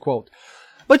 End quote.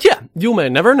 But yeah, you may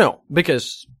never know,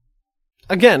 because,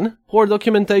 again, poor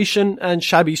documentation and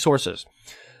shabby sources.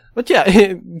 But yeah,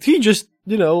 he just,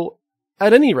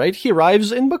 at any rate, he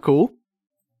arrives in Baku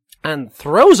and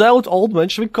throws out old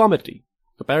Menshevik committee,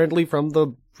 apparently from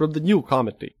the new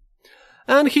committee.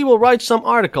 And he will write some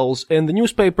articles in the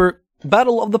newspaper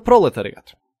Battle of the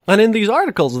Proletariat. And in these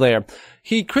articles there,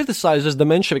 he criticizes the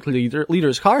Menshevik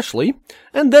leaders harshly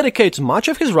and dedicates much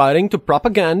of his writing to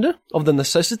propaganda of the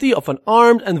necessity of an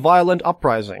armed and violent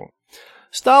uprising.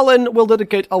 Stalin will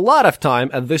dedicate a lot of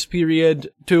time at this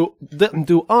period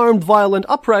to armed violent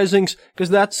uprisings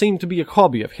because that seemed to be a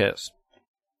hobby of his.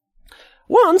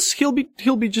 Once he'll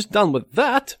be just done with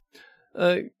that,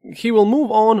 he will move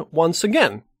on once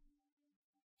again.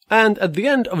 And at the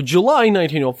end of July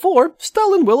 1904,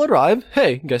 Stalin will arrive,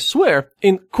 hey, guess where,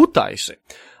 in Kutaisi,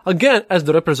 again as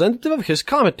the representative of his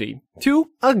committee,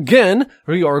 to again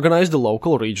reorganize the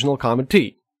local regional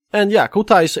committee. And yeah,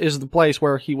 Kutaisi is the place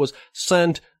where he was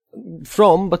sent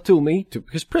from Batumi to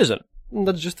his prison. And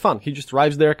that's just fun. He just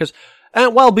arrives there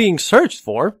and while being searched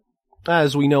for,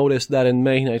 as we noticed that in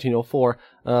May 1904,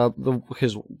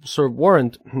 his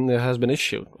warrant has been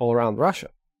issued all around Russia.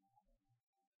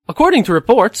 According to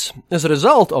reports, as a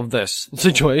result of this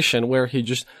situation where he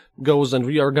just goes and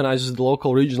reorganizes the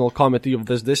local regional committee of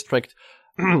this district,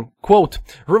 quote,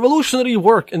 revolutionary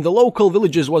work in the local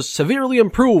villages was severely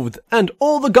improved and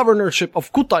all the governorship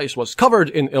of Kutais was covered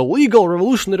in illegal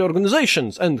revolutionary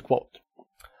organizations, end quote.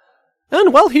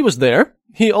 And while he was there,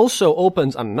 he also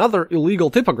opens another illegal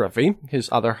typography, his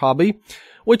other hobby,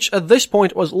 which at this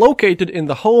point was located in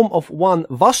the home of one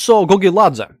Vaso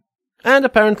Gogiladze, and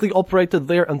apparently operated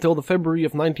there until the February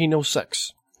of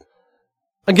 1906.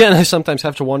 Again, I sometimes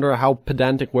have to wonder how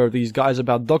pedantic were these guys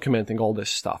about documenting all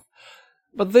this stuff.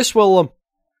 But this will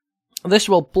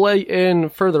play in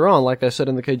further on, like I said,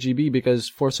 in the KGB, because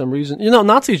for some reason,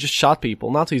 Nazis just shot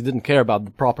people. Nazis didn't care about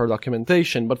the proper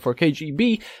documentation, but for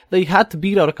KGB, they had to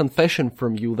beat out a confession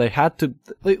from you.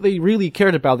 They really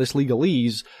cared about this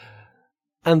legalese.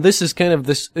 And this is kind of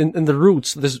this, in the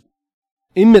roots, this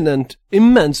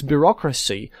immense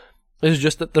bureaucracy is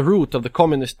just at the root of the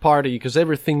Communist Party, because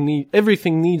everything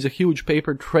needs a huge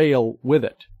paper trail with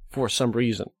it, for some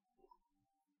reason.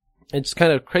 It's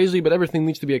kind of crazy, but everything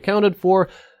needs to be accounted for,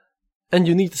 and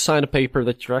you need to sign a paper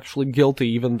that you're actually guilty,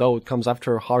 even though it comes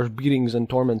after harsh beatings and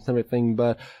torments and everything,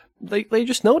 but they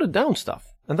just noted down stuff.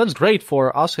 And that's great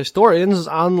for us historians,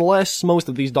 unless most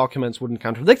of these documents wouldn't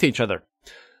contradict each other.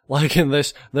 Like in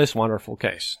this wonderful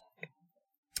case.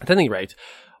 At any rate,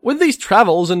 with these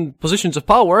travels and positions of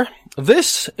power,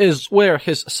 this is where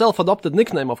his self-adopted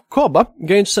nickname of Koba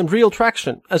gains some real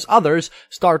traction, as others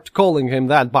start calling him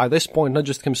that by this point, not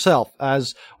just himself,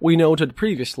 as we noted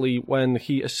previously when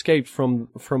he escaped from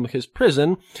his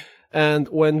prison and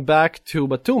went back to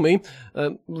Batumi,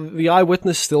 the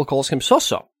eyewitness still calls him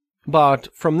Soso. But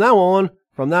from now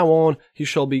on, he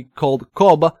shall be called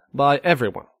Koba by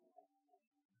everyone.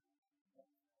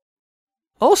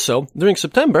 Also, during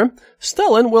September,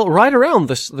 Stalin will ride around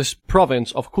this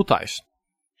province of Kutais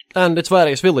and its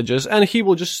various villages, and he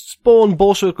will just spawn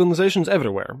Bolshevik organizations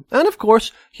everywhere. And of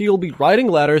course, he'll be writing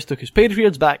letters to his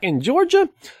patriots back in Georgia,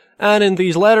 and in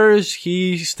these letters,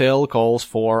 he still calls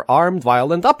for armed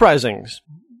violent uprisings.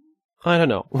 I don't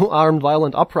know. Armed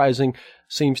violent uprising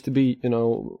seems to be,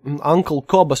 Uncle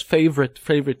Koba's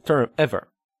favorite term ever.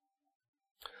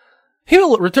 He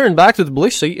will return back to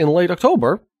Tbilisi in late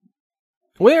October,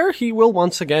 where he will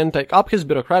once again take up his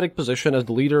bureaucratic position as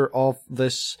the leader of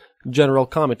this General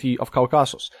Committee of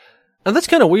Caucasus. And that's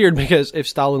kind of weird, because if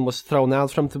Stalin was thrown out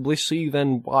from Tbilisi,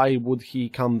 then why would he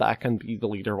come back and be the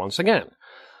leader once again?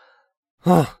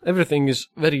 Everything is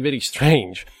very, very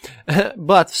strange.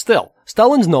 But still,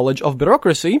 Stalin's knowledge of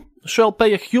bureaucracy shall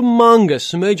play a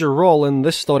humongous major role in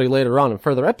this story later on in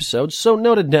further episodes, so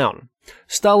note it down.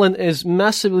 Stalin is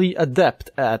massively adept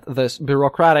at this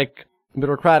bureaucratic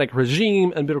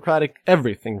regime and bureaucratic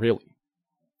everything, really.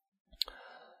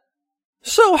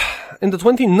 So, in the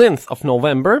 29th of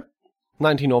November,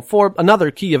 1904, another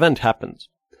key event happens.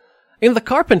 In the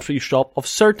carpentry shop of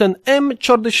certain M.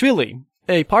 Chordishvili,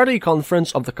 a party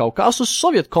conference of the Caucasus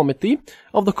Soviet Committee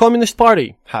of the Communist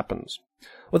Party happens.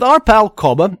 With our pal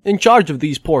Koba in charge of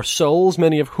these poor souls,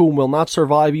 many of whom will not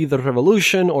survive either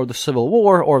revolution or the civil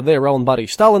war or their own buddy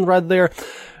Stalin right there,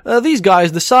 these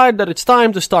guys decide that it's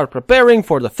time to start preparing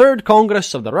for the Third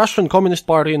Congress of the Russian Communist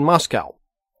Party in Moscow.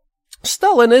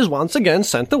 Stalin is once again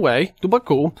sent away to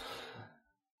Baku.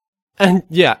 And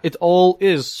yeah, it all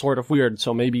is sort of weird,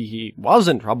 so maybe he was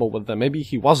in trouble with them, maybe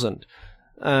he wasn't.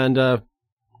 And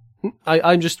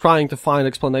I'm just trying to find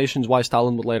explanations why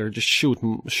Stalin would later just shoot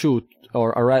or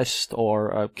arrest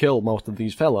or kill most of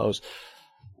these fellows.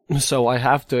 So I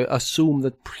have to assume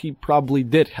that he probably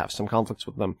did have some conflicts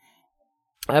with them.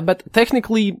 But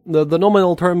technically, the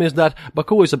nominal term is that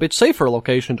Baku is a bit safer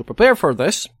location to prepare for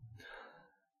this.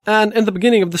 And in the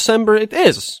beginning of December it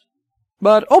is.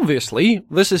 But obviously,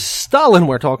 this is Stalin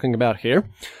we're talking about here.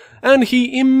 And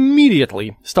he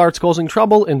immediately starts causing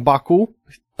trouble in Baku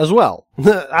as well.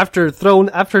 After he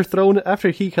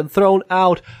had thrown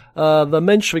out the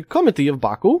Menshevik committee of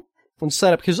Baku and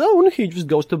set up his own, he just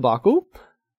goes to Baku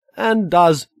and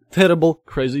does terrible,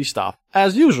 crazy stuff,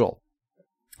 as usual.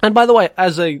 And by the way,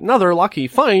 as another lucky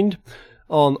find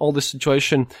on all this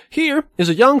situation, here is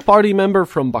a young party member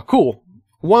from Baku,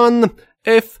 one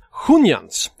F.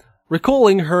 Hunyans,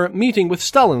 recalling her meeting with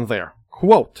Stalin there.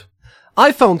 Quote,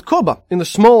 "I found Koba in a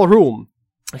small room.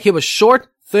 He was short,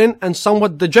 thin, and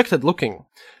somewhat dejected looking,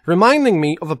 reminding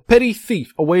me of a petty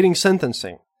thief awaiting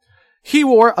sentencing. He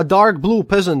wore a dark blue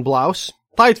peasant blouse,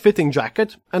 tight-fitting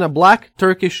jacket, and a black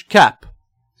Turkish cap.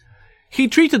 He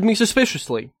treated me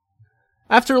suspiciously.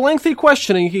 After lengthy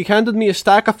questioning, he handed me a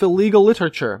stack of illegal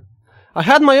literature. I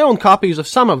had my own copies of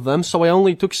some of them, so I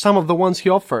only took some of the ones he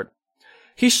offered.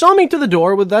 He saw me to the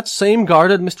door with that same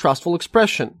guarded, mistrustful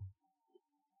expression."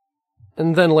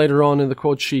 And then later on in the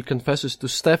quote, she confesses to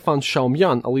Stefan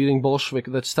Shaumyan, a leading Bolshevik,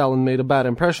 that Stalin made a bad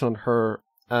impression on her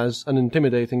as an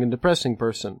intimidating and depressing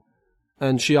person.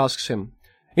 And she asks him,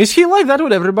 "Is he like that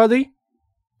with everybody?"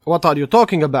 "What are you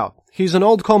talking about? He's an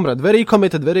old comrade, very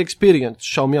committed, very experienced,"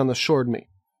 Shaumyan assured me.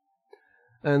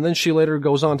 And then she later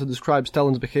goes on to describe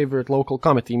Stalin's behavior at local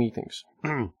committee meetings.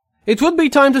 "It would be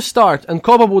time to start, and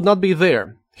Koba would not be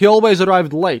there. He always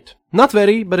arrived late. Not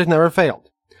very, but it never failed.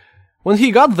 When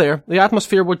he got there, the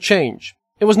atmosphere would change.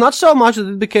 It was not so much that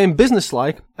it became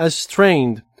businesslike as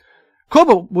strained.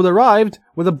 Koba would arrive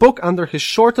with a book under his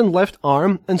shortened left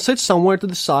arm and sit somewhere to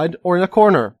the side or in a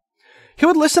corner. He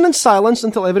would listen in silence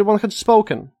until everyone had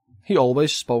spoken. He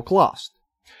always spoke last.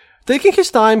 Taking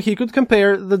his time, he could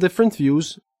compare the different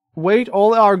views, weigh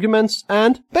all the arguments,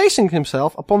 and, basing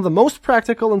himself upon the most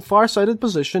practical and far-sighted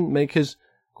position, make his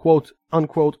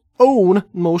quote-unquote own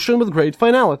motion with great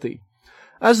finality,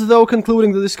 as though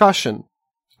concluding the discussion.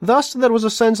 Thus, there was a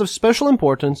sense of special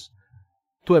importance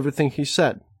to everything he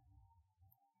said."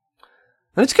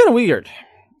 And it's kind of weird,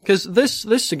 because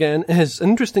this again is an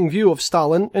interesting view of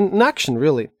Stalin in action,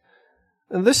 really.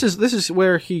 And this is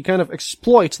where he kind of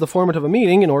exploits the format of a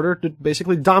meeting in order to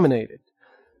basically dominate it.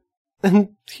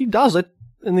 And he does it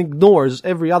and ignores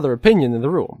every other opinion in the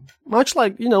room. Much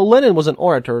like, Lenin was an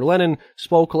orator. Lenin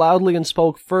spoke loudly and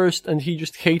spoke first, and he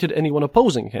just hated anyone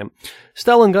opposing him.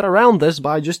 Stalin got around this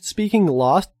by just speaking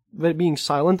last, being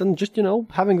silent, and just,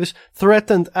 having this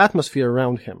threatened atmosphere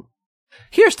around him.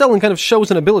 Here Stalin kind of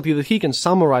shows an ability that he can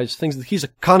summarize things, that he's a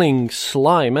cunning,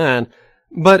 sly man,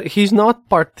 but he's not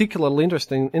particularly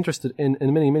interested in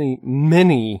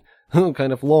many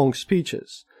kind of long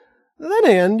speeches. Then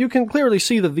again, you can clearly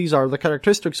see that these are the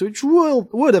characteristics which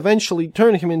would eventually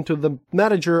turn him into the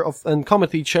manager and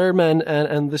committee chairman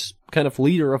and this kind of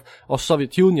leader of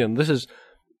Soviet Union. This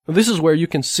is where you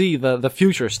can see the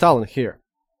future Stalin here.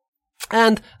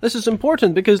 And this is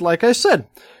important because, like I said,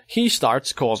 he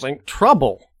starts causing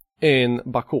trouble in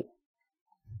Baku.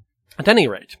 At any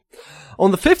rate,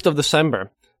 on the 5th of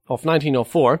December of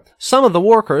 1904, some of the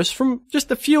workers from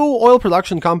just a few oil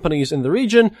production companies in the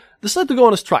region decided to go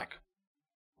on a strike.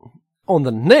 On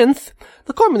the 9th,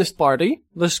 the Communist Party,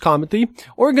 this committee,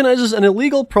 organizes an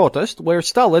illegal protest where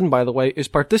Stalin, by the way, is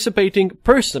participating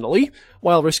personally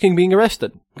while risking being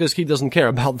arrested, because he doesn't care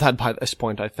about that by this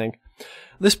point, I think.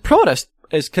 This protest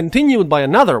is continued by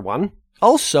another one,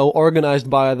 also organized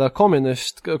by the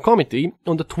Communist Committee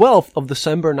on the 12th of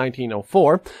December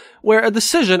 1904, where a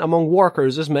decision among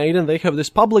workers is made and they have this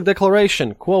public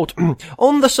declaration, quote,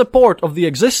 "on the support of the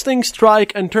existing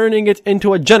strike and turning it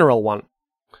into a general one."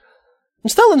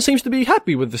 And Stalin seems to be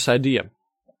happy with this idea.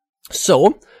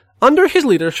 So, under his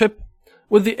leadership,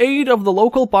 with the aid of the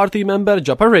local party member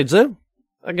Japaridze,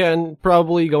 again,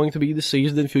 probably going to be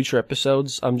deceased in future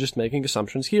episodes, I'm just making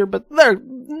assumptions here, but they're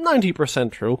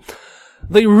 90% true,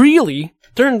 they really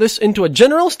turned this into a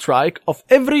general strike of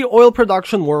every oil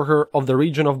production worker of the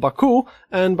region of Baku,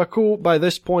 and Baku by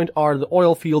this point are the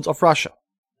oil fields of Russia.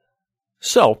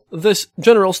 So, this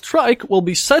general strike will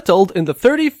be settled in the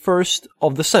 31st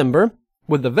of December,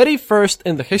 with the very first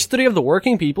in the history of the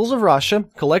working peoples of Russia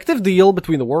collective deal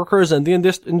between the workers and the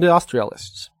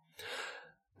industrialists.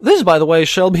 This, by the way,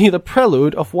 shall be the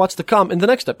prelude of what's to come in the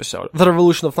next episode, the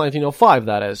Revolution of 1905,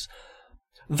 that is.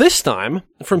 This time,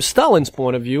 from Stalin's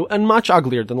point of view, and much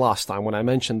uglier than last time when I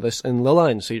mentioned this in the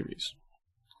Line series.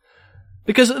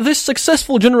 Because this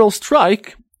successful general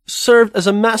strike served as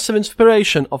a massive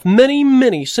inspiration of many,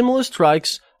 many similar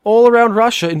strikes all around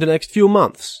Russia in the next few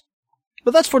months.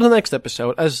 But that's for the next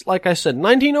episode, as, like I said,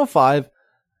 1905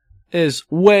 is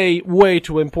way, way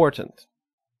too important.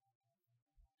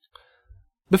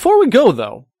 Before we go,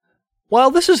 though, while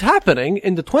this is happening,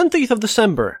 in the 20th of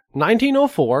December,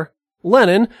 1904,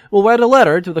 Lenin will write a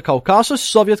letter to the Caucasus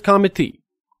Soviet Committee.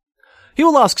 He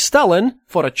will ask Stalin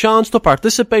for a chance to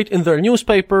participate in their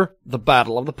newspaper, The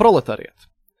Battle of the Proletariat.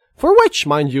 For which,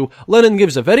 mind you, Lenin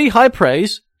gives a very high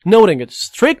praise, noting its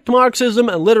strict Marxism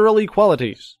and literary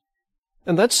qualities.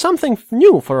 And that's something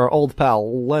new for our old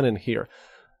pal Lenin here,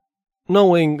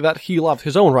 knowing that he loved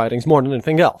his own writings more than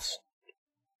anything else.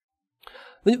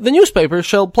 The newspaper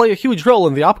shall play a huge role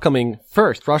in the upcoming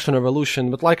First Russian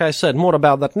Revolution, but like I said, more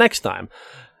about that next time.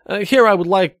 Here I would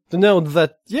like to note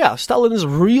that, yeah, Stalin is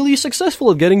really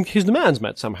successful at getting his demands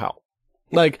met somehow.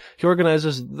 Like, he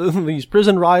organizes these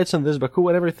prison riots and this Baku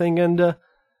and everything, and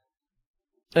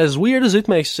as weird as it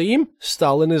may seem,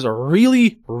 Stalin is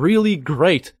really, really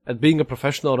great at being a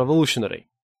professional revolutionary.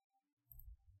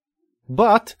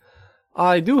 But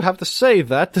I do have to say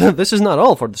that this is not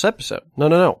all for this episode.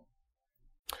 No.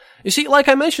 You see, like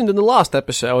I mentioned in the last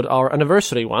episode, our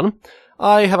anniversary one,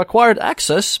 I have acquired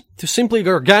access to simply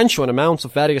gargantuan amounts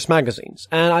of various magazines,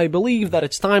 and I believe that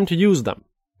it's time to use them.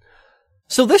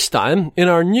 So this time, in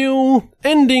our new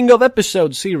ending of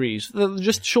episode series,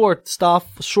 just short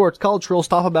cultural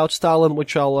stuff about Stalin,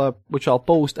 which I'll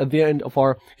post at the end of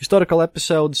our historical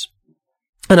episodes,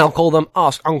 and I'll call them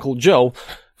Ask Uncle Joe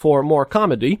for more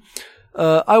comedy.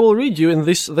 I will read you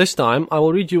this time, I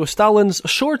will read you Stalin's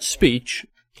short speech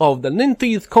of the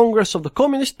 19th Congress of the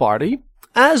Communist Party,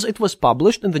 as it was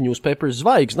published in the newspaper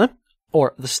Zvaigzne,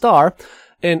 or The Star,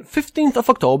 in 15th of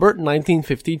October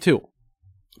 1952.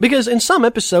 Because in some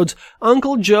episodes,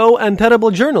 Uncle Joe and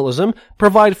terrible journalism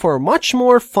provide for much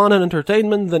more fun and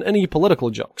entertainment than any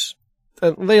political jokes.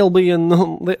 They'll be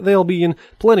in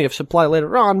plenty of supply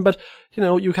later on, but,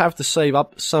 you have to save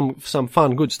up some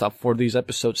fun good stuff for these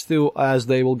episodes too, as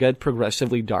they will get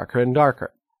progressively darker and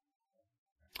darker.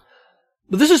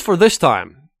 But this is for this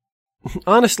time.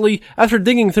 Honestly, after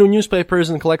digging through newspapers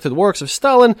and collected works of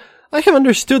Stalin, I have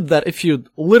understood that if you'd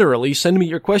literally send me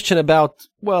your question about,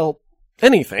 well,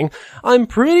 anything, I'm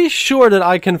pretty sure that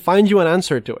I can find you an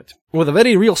answer to it, with a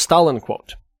very real Stalin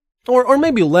quote. Or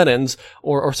maybe Lenin's,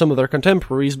 or some of their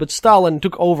contemporaries, but Stalin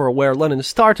took over where Lenin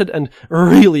started and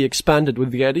really expanded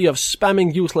with the idea of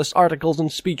spamming useless articles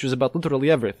and speeches about literally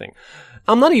everything.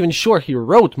 I'm not even sure he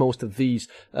wrote most of these,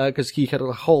 because he had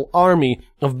a whole army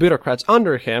of bureaucrats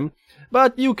under him,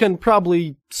 but you can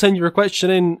probably send your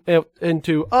question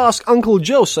into Ask Uncle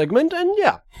Joe segment, and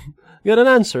yeah, get an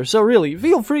answer. So really,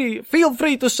 feel free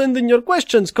to send in your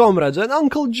questions, comrades, and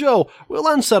Uncle Joe will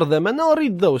answer them, and I'll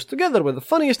read those together with the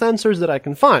funniest answers that I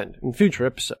can find in future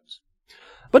episodes.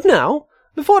 But now,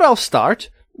 before I'll start,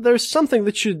 there's something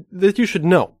that you should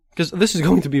know, because this is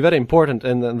going to be very important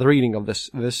in the reading of this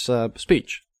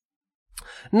speech.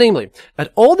 Namely,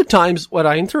 at all the times when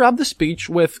I interrupt the speech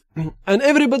with, and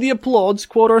everybody applauds,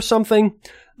 quote or something,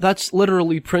 that's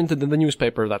literally printed in the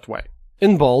newspaper that way,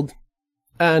 in bold,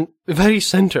 and very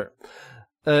center.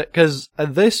 Because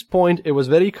at this point, it was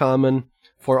very common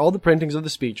for all the printings of the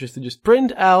speeches to just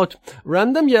print out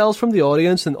random yells from the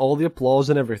audience and all the applause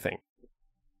and everything.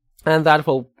 And that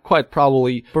will quite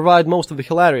probably provide most of the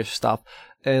hilarious stuff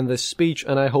in this speech,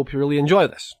 and I hope you really enjoy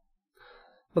this.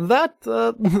 But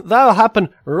that'll happen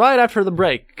right after the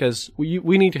break, because we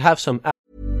need to have some...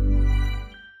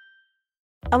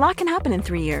 A lot can happen in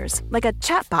 3 years, like a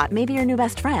chatbot may be your new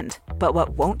best friend. But what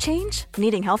won't change?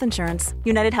 Needing health insurance.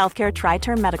 United Healthcare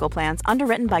Tri-Term Medical Plans,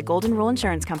 underwritten by Golden Rule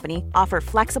Insurance Company, offer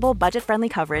flexible, budget-friendly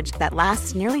coverage that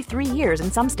lasts nearly 3 years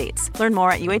in some states. Learn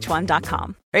more at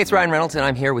UH1.com. Hey, it's Ryan Reynolds, and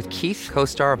I'm here with Keith,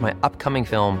 co-star of my upcoming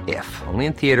film, If, only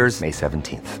in theaters May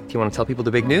 17th. Do you want to tell people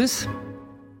the big news?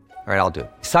 All right, I'll do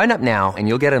it. Sign up now and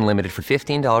you'll get unlimited for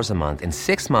 $15 a month and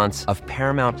 6 months of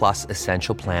Paramount Plus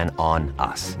Essential Plan on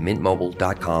us.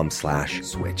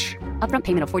 MintMobile.com/switch. Upfront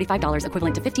payment of $45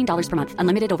 equivalent to $15 per month.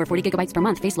 Unlimited over 40 gigabytes per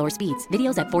month. Face lower speeds.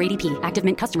 Videos at 480p. Active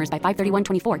Mint customers by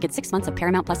 531.24 get 6 months of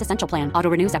Paramount Plus Essential Plan.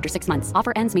 Auto renews after 6 months.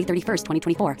 Offer ends May 31st,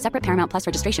 2024. Separate Paramount Plus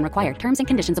registration required. Terms and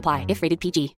conditions apply if rated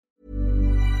PG.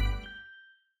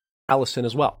 Allison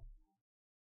as well.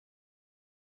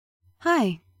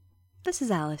 Hi, this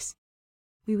is Alice.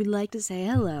 We would like to say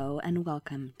hello and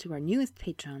welcome to our newest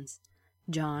patrons,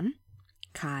 John,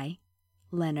 Kai,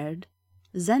 Leonard,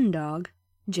 Zendog,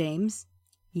 James,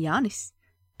 Giannis,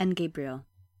 and Gabriel.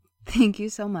 Thank you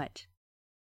so much.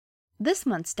 This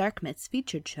month's Dark Myths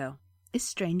featured show is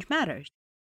Strange Matters.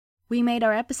 We made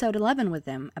our episode 11 with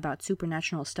them about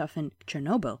supernatural stuff in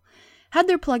Chernobyl. Had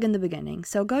their plug in the beginning,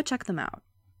 so go check them out.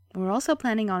 We're also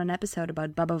planning on an episode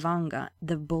about Baba Vanga,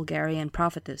 the Bulgarian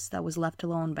prophetess that was left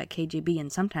alone by KGB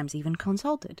and sometimes even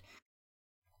consulted.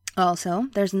 Also,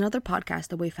 there's another podcast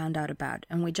that we found out about,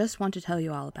 and we just want to tell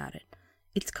you all about it.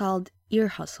 It's called Ear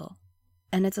Hustle,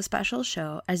 and it's a special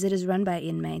show as it is run by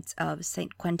inmates of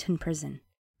St. Quentin Prison.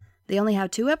 They only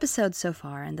have 2 episodes so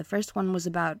far, and the first one was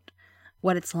about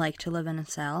what it's like to live in a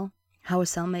cell, how a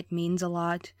cellmate means a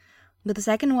lot, but the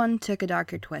second one took a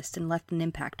darker twist and left an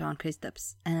impact on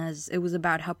Kristaps, as it was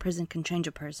about how prison can change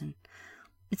a person.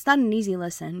 It's not an easy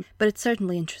listen, but it's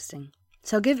certainly interesting.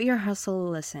 So give Ear Hustle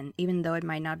a listen, even though it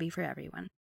might not be for everyone.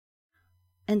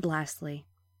 And lastly,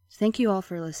 thank you all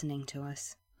for listening to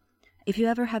us. If you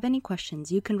ever have any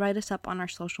questions, you can write us up on our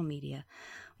social media.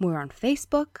 We're on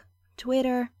Facebook,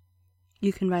 Twitter.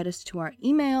 You can write us to our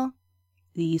email,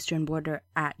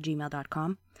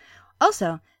 theeasternborder@gmail.com.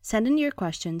 Also, send in your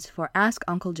questions for Ask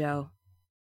Uncle Joe.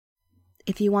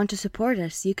 If you want to support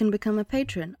us, you can become a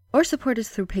patron or support us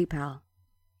through PayPal.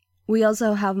 We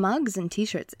also have mugs and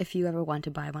t-shirts if you ever want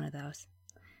to buy one of those.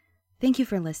 Thank you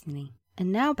for listening.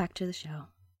 And now back to the show.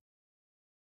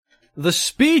 The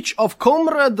speech of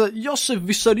Comrade Joseph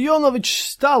Vissarionovich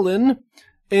Stalin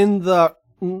in the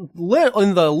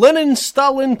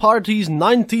Lenin-Stalin Party's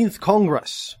 19th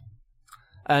Congress.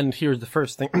 And here's the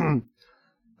first thing.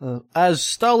 As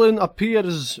Stalin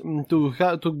appears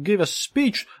to give a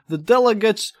speech, the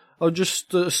delegates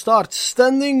just start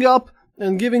standing up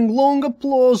and giving long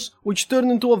applause, which turn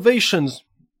into ovations.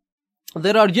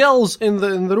 There are yells in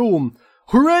the room.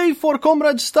 Hooray for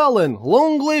Comrade Stalin!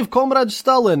 Long live Comrade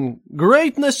Stalin!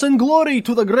 Greatness and glory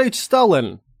to the great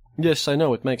Stalin! Yes, I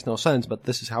know, it makes no sense, but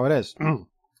this is how it is.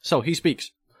 So he speaks.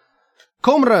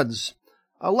 Comrades,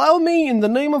 allow me, in the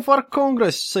name of our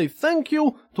Congress, say thank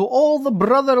you to all the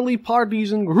brotherly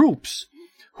parties and groups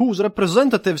whose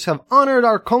representatives have honored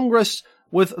our Congress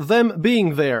with them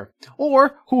being there,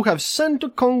 or who have sent to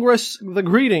Congress the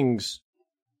greetings.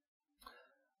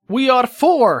 We are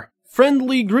for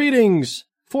friendly greetings,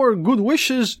 for good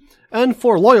wishes, and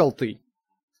for loyalty.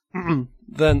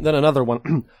 Then another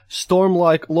one.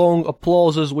 Storm-like long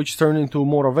applauses which turn into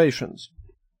more ovations.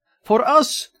 For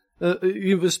us,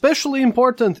 especially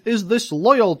important is this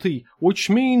loyalty, which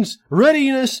means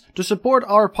readiness to support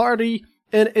our party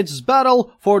in its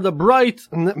battle for the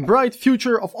bright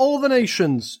future of all the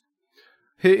nations.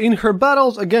 In her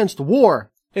battles against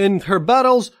war, in her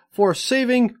battles for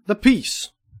saving the peace.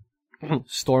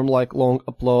 Storm-like long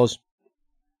applause.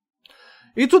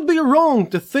 It would be wrong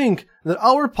to think that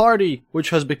our party,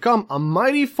 which has become a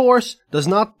mighty force, does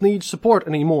not need support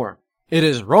anymore. It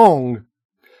is wrong.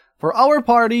 For our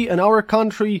party and our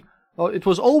country, it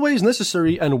was always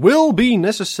necessary and will be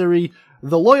necessary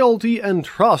the loyalty and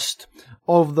trust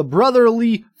of the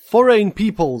brotherly foreign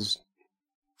peoples,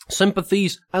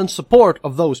 sympathies and support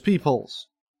of those peoples.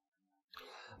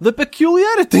 The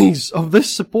peculiarities of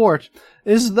this support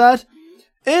is that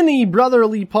any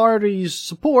brotherly party's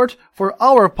support for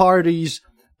our party's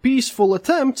peaceful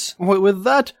attempts with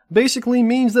that basically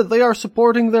means that they are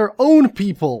supporting their own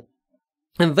people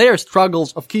and their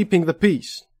struggles of keeping the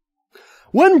peace.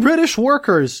 When British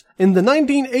workers in the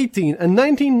 1918 and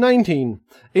 1919,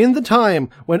 in the time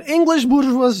when English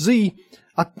bourgeoisie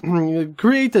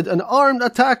created an armed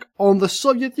attack on the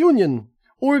Soviet Union,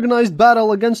 organized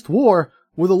battle against war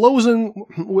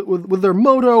with their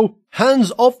motto,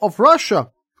 hands off of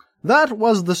Russia, that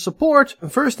was the support,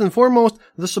 first and foremost,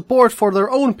 the support for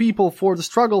their own people for the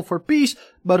struggle for peace,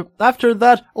 but after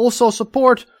that also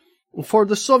support for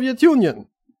the Soviet Union.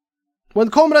 When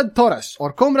Comrade Torres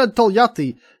or Comrade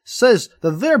Tolyatti says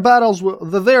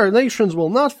that their nations will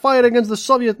not fight against the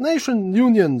Soviet nation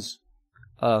unions,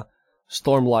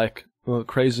 storm-like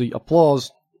crazy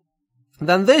applause,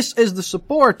 then this is the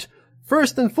support,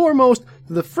 first and foremost,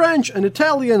 to the French and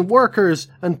Italian workers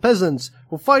and peasants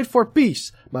who fight for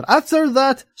peace, but after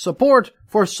that, support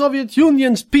for Soviet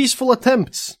Union's peaceful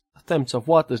attempts. Attempts of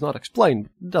what is not explained.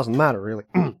 It doesn't matter, really.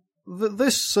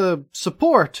 This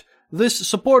support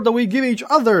that we give each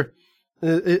other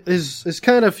is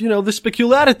kind of, the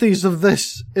peculiarities of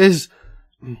this is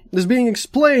being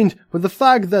explained with the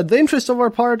fact that the interests of our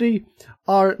party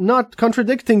are not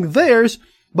contradicting theirs,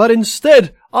 but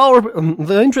instead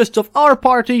the interests of our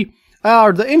party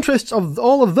are the interests of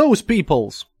all of those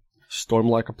peoples.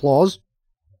 Storm-like applause.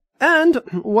 And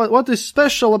what is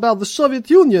special about the Soviet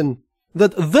Union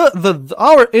that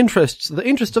our interests, the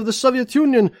interests of the Soviet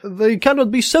Union, they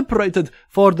cannot be separated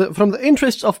from the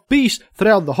interests of peace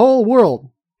throughout the whole world.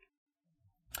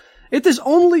 It is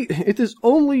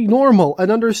only normal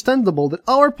and understandable that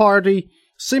our party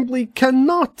simply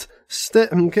cannot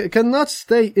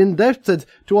stay indebted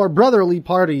to our brotherly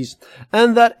parties,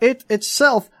 and that it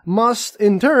itself must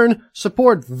in turn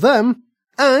support them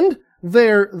and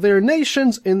their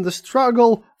nations in the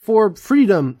struggle for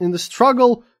freedom, in the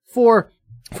struggle for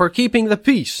keeping the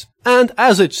peace. And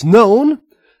as it's known,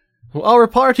 our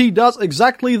party does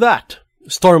exactly that.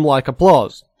 Storm like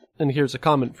applause. And here's a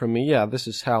comment from me. Yeah, this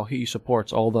is how he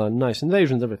supports all the nice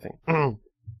invasions, everything.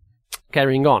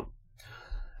 Carrying on.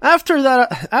 After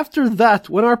that,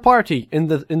 when our party in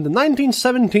the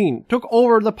 1917 took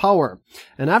over the power,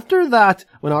 and after that,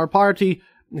 when our party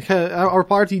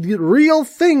did real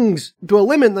things to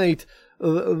eliminate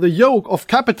the yoke of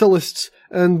capitalists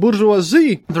and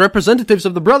bourgeoisie, the representatives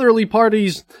of the brotherly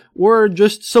parties were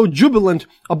just so jubilant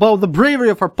about the bravery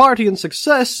of our party and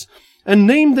success, and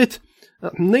named it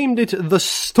the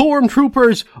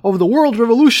Stormtroopers of the World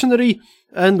Revolutionary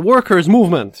and Workers'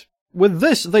 Movement. With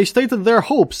this, they stated their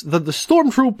hopes that the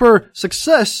Stormtrooper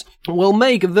success will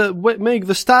make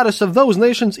the status of those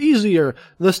nations easier,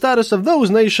 the status of those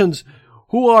nations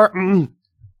who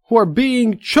are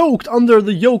being choked under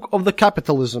the yoke of the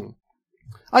capitalism.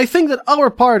 I think that our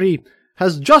party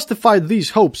has justified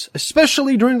these hopes,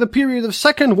 especially during the period of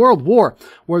Second World War,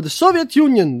 where the Soviet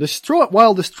Union,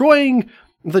 while destroying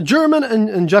the German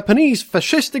and Japanese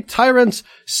fascistic tyrants,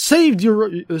 saved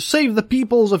the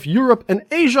peoples of Europe and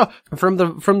Asia from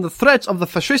the threats of the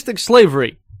fascistic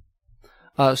slavery.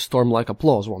 Storm like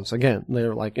applause once again.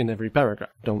 They're like in every paragraph.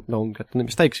 Don't get any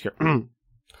mistakes here.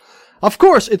 Of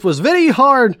course, it was very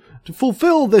hard to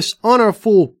fulfill this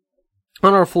honorful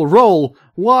role,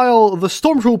 while the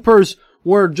Stormtroopers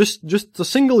were just a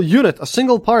single unit, a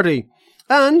single party.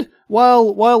 And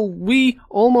while we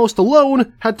almost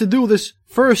alone had to do this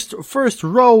first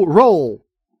row role.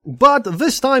 But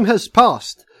this time has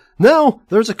passed. Now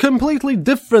there's a completely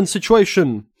different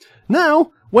situation.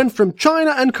 Now, when from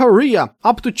China and Korea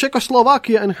up to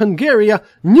Czechoslovakia and Hungary,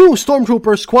 new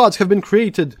Stormtrooper squads have been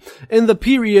created in the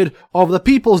period of the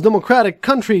People's Democratic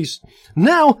countries.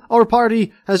 Now our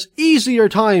party has easier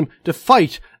time to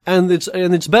fight, and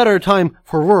it's better time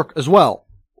for work as well.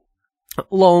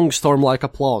 Long storm-like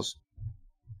applause.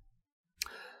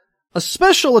 A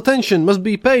special attention must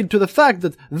be paid to the fact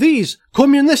that these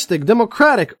communistic,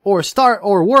 democratic,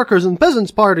 or workers and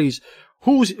peasants parties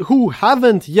who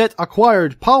haven't yet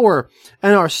acquired power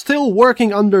and are still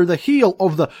working under the heel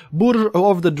of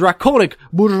the draconic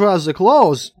bourgeoisic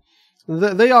laws,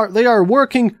 they are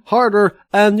working harder,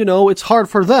 and it's hard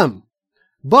for them.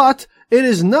 But it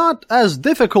is not as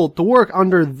difficult to work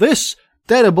under this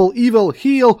terrible evil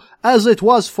heel as it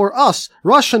was for us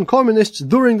Russian communists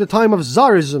during the time of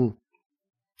Tsarism,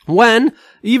 when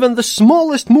even the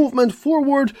smallest movement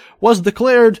forward was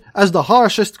declared as the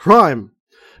harshest crime.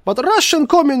 But Russian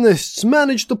communists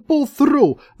managed to pull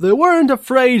through. They weren't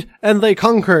afraid, and they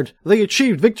conquered. They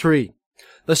achieved victory.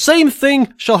 The same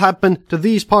thing shall happen to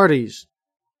these parties.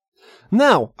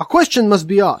 Now, a question must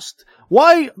be asked.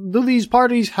 Why do these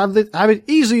parties have it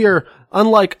easier,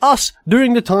 unlike us,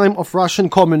 during the time of Russian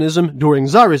communism during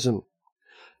Tsarism?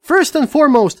 First and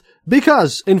foremost,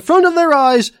 because in front of their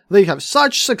eyes they have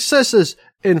such successes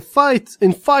in fights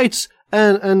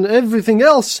and everything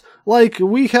else like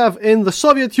we have in the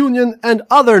Soviet Union and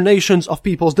other nations of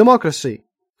people's democracy.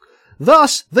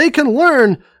 Thus, they can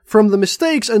learn from the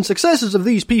mistakes and successes of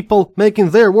these people, making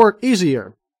their work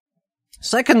easier.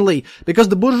 Secondly, because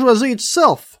the bourgeoisie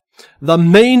itself, the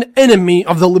main enemy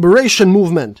of the liberation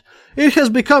movement, it has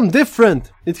become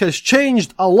different. It has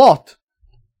changed a lot.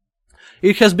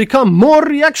 It has become more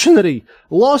reactionary,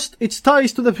 lost its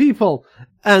ties to the people,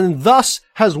 and thus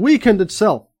has weakened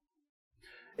itself.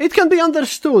 It can be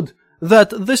understood that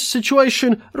this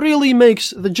situation really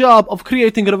makes the job of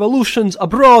creating revolutions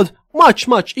abroad much,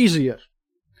 much easier.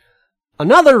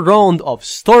 Another round of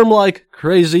storm-like,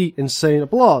 crazy, insane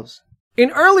applause.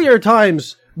 In earlier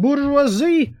times,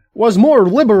 bourgeoisie was more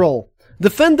liberal,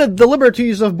 defended the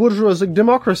liberties of bourgeoisie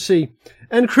democracy,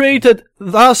 and created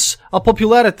thus a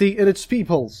popularity in its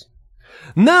peoples.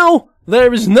 Now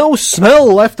there is no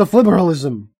smell left of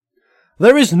liberalism.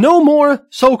 There is no more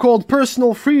so-called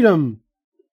personal freedom.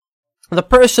 The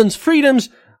person's freedoms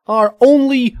are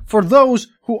only for those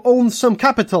who own some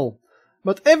capital,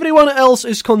 but everyone else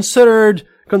is considered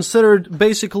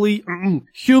basically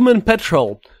human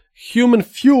petrol, human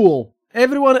fuel.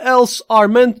 Everyone else are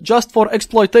meant just for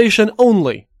exploitation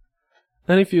only.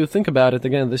 And if you think about it,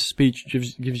 again, this speech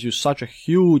gives you such a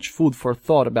huge food for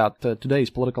thought about today's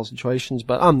political situations,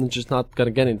 but I'm just not going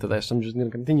to get into this. I'm just going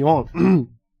to continue on.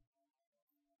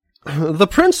 The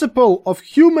principle of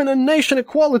human and nation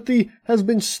equality has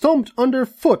been stomped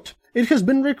underfoot. It has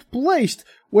been replaced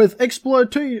with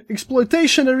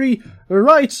exploitationary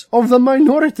rights of the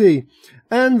minority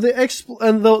and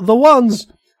the ones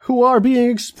who are being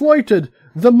exploited.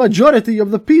 The majority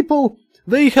of the people,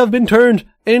 they have been turned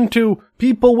into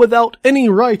people without any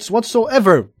rights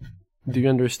whatsoever. Do you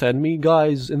understand me,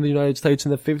 guys, in the United States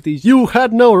in the 50s? You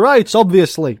had no rights,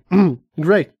 obviously.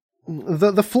 Great.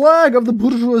 The flag of the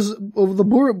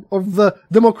of the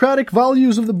democratic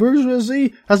values of the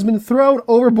bourgeoisie has been thrown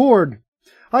overboard.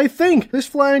 I think this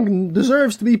flag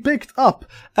deserves to be picked up,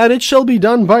 and it shall be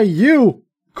done by you,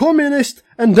 communist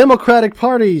and democratic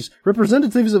parties,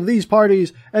 representatives of these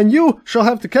parties, and you shall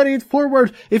have to carry it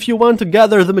forward if you want to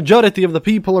gather the majority of the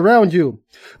people around you.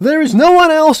 There is no one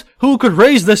else who could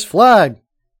raise this flag.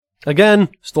 Again,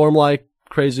 storm like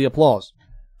crazy applause.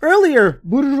 Earlier,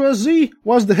 bourgeoisie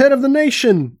was the head of the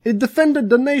nation. It defended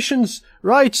the nation's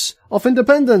rights of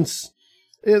independence.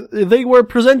 They were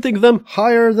presenting them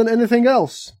higher than anything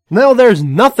else. Now there's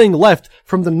nothing left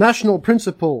from the national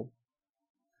principle.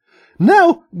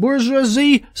 Now, the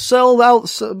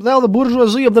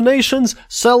bourgeoisie of the nations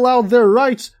sell out their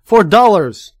rights for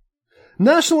dollars.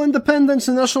 National independence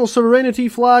and national sovereignty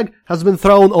flag has been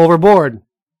thrown overboard.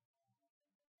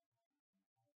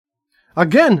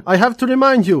 Again, I have to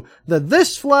remind you that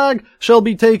this flag shall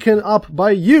be taken up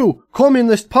by you,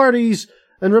 communist parties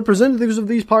and representatives of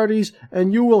these parties,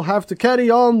 and you will have to carry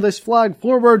on this flag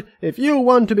forward if you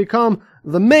want to become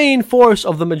the main force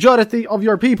of the majority of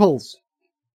your peoples.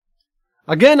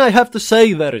 Again, I have to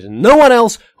say there is no one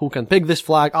else who can pick this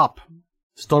flag up.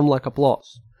 Storm like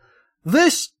applause.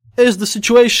 This is the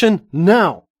situation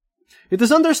now. It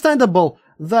is understandable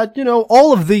that,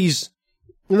 all of these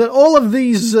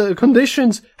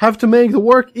conditions have to make the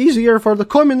work easier for the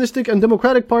communistic and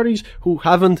democratic parties who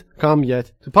haven't come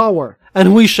yet to power.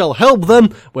 And we shall help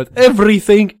them with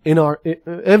everything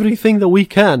everything that we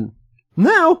can.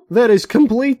 Now, there is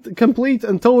complete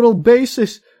and total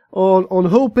basis on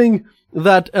hoping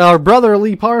that our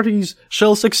brotherly parties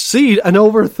shall succeed and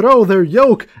overthrow their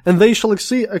yoke, and they shall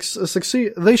achieve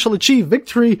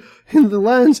victory in the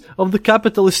lands of the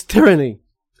capitalist tyranny.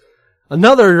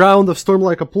 Another round of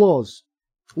storm-like applause.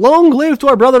 Long live to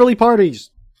our brotherly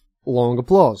parties. Long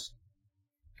applause.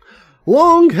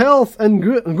 Long health and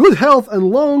good health and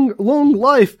long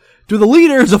life to the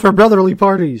leaders of our brotherly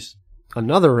parties.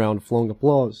 Another round of long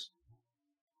applause.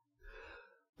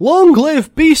 Long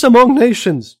live peace among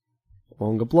nations.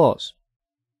 Long applause.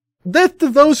 Death to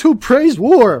those who praise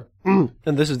war. And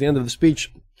this is the end of the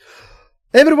speech.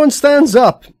 Everyone stands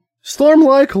up.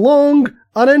 Storm-like long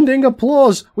unending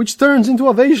applause, which turns into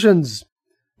ovations.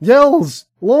 Yells,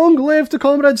 long live to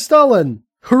Comrade Stalin!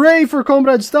 Hooray for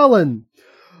Comrade Stalin!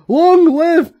 Long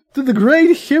live to the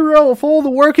great hero of all the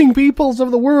working peoples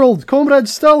of the world, Comrade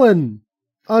Stalin!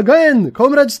 Again,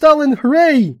 Comrade Stalin,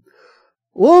 hooray!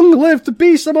 Long live to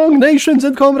peace among nations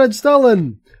and Comrade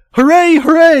Stalin! Hooray,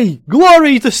 hooray!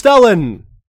 Glory to Stalin!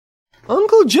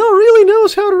 Uncle Joe really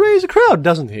knows how to raise a crowd,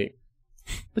 doesn't he?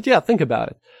 But yeah, think about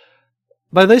it.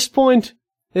 By this point,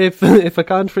 if a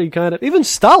country even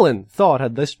Stalin thought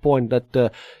at this point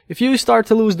that if you start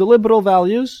to lose the liberal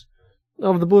values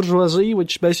of the bourgeoisie,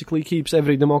 which basically keeps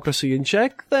every democracy in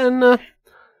check, then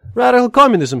radical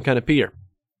communism can appear.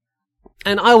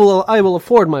 And I will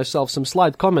afford myself some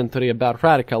slight commentary about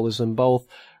radicalism, both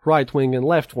right-wing and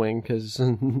left-wing, because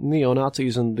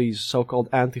neo-Nazis and these so-called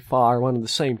Antifa are one and the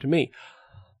same to me.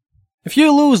 If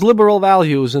you lose liberal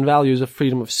values and values of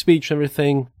freedom of speech and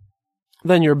everything,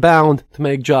 then you're bound to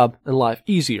make job and life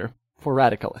easier for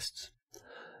radicalists.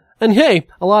 And hey,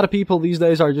 a lot of people these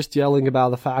days are just yelling about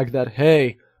the fact that,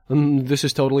 hey, this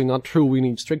is totally not true, we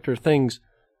need stricter things.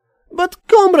 But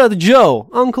Comrade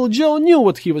Joe, Uncle Joe knew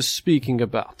what he was speaking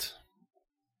about.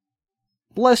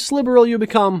 The less liberal you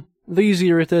become, the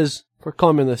easier it is for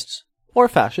communists or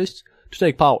fascists to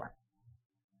take power.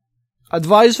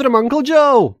 Advice from Uncle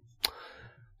Joe!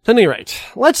 At any rate,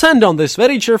 let's end on this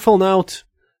very cheerful note,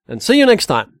 and see you next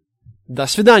time. До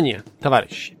свидания,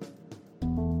 товарищи.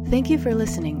 Thank you for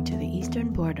listening to The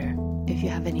Eastern Border. If you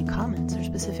have any comments or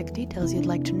specific details you'd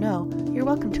like to know, you're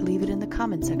welcome to leave it in the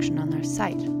comment section on our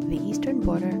site,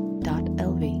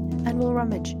 theeasternborder.lv, and we'll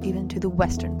rummage even to the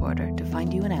western border to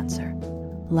find you an answer.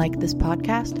 Like this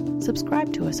podcast,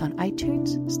 subscribe to us on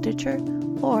iTunes, Stitcher,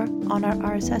 or on our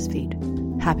RSS feed.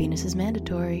 Happiness is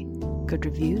mandatory. Good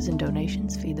reviews and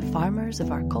donations feed the farmers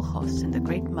of our kolkhoz in the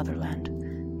great motherland.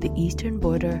 The Eastern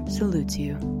Border salutes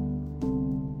you.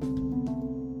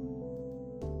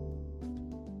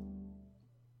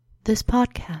 This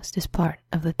podcast is part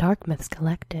of the Dark Myths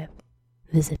Collective.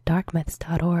 Visit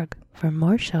darkmyths.org for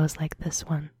more shows like this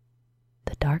one.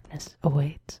 The darkness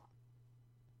awaits.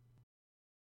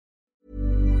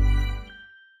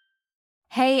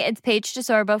 Hey, it's Paige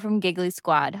DeSorbo from Giggly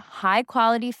Squad. High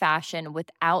quality fashion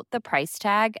without the price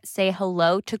tag. Say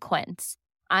hello to Quince.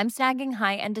 I'm snagging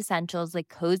high-end essentials like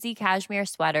cozy cashmere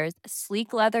sweaters,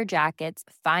 sleek leather jackets,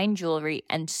 fine jewelry,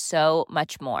 and so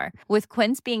much more. With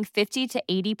Quince being 50 to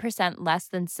 80% less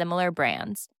than similar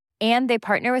brands. And they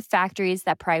partner with factories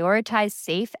that prioritize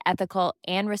safe, ethical,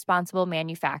 and responsible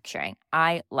manufacturing.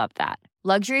 I love that.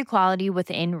 Luxury quality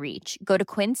within reach. Go to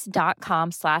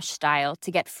quince.com/style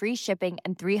to get free shipping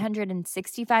and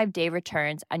 365-day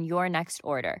returns on your next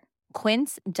order.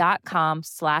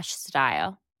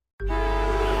 Quince.com/style.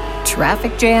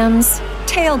 Traffic jams,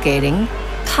 tailgating,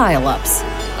 pile-ups.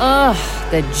 Ugh,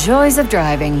 the joys of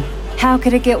driving. How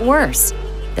could it get worse?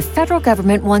 The federal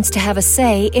government wants to have a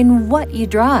say in what you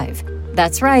drive.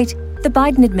 That's right. The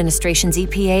Biden administration's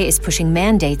EPA is pushing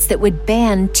mandates that would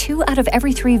ban 2 out of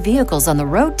every 3 vehicles on the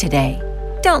road today.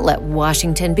 Don't let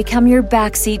Washington become your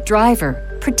backseat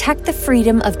driver. Protect the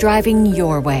freedom of driving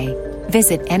your way.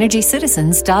 Visit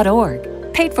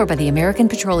EnergyCitizens.org. Paid for by the American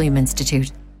Petroleum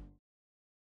Institute.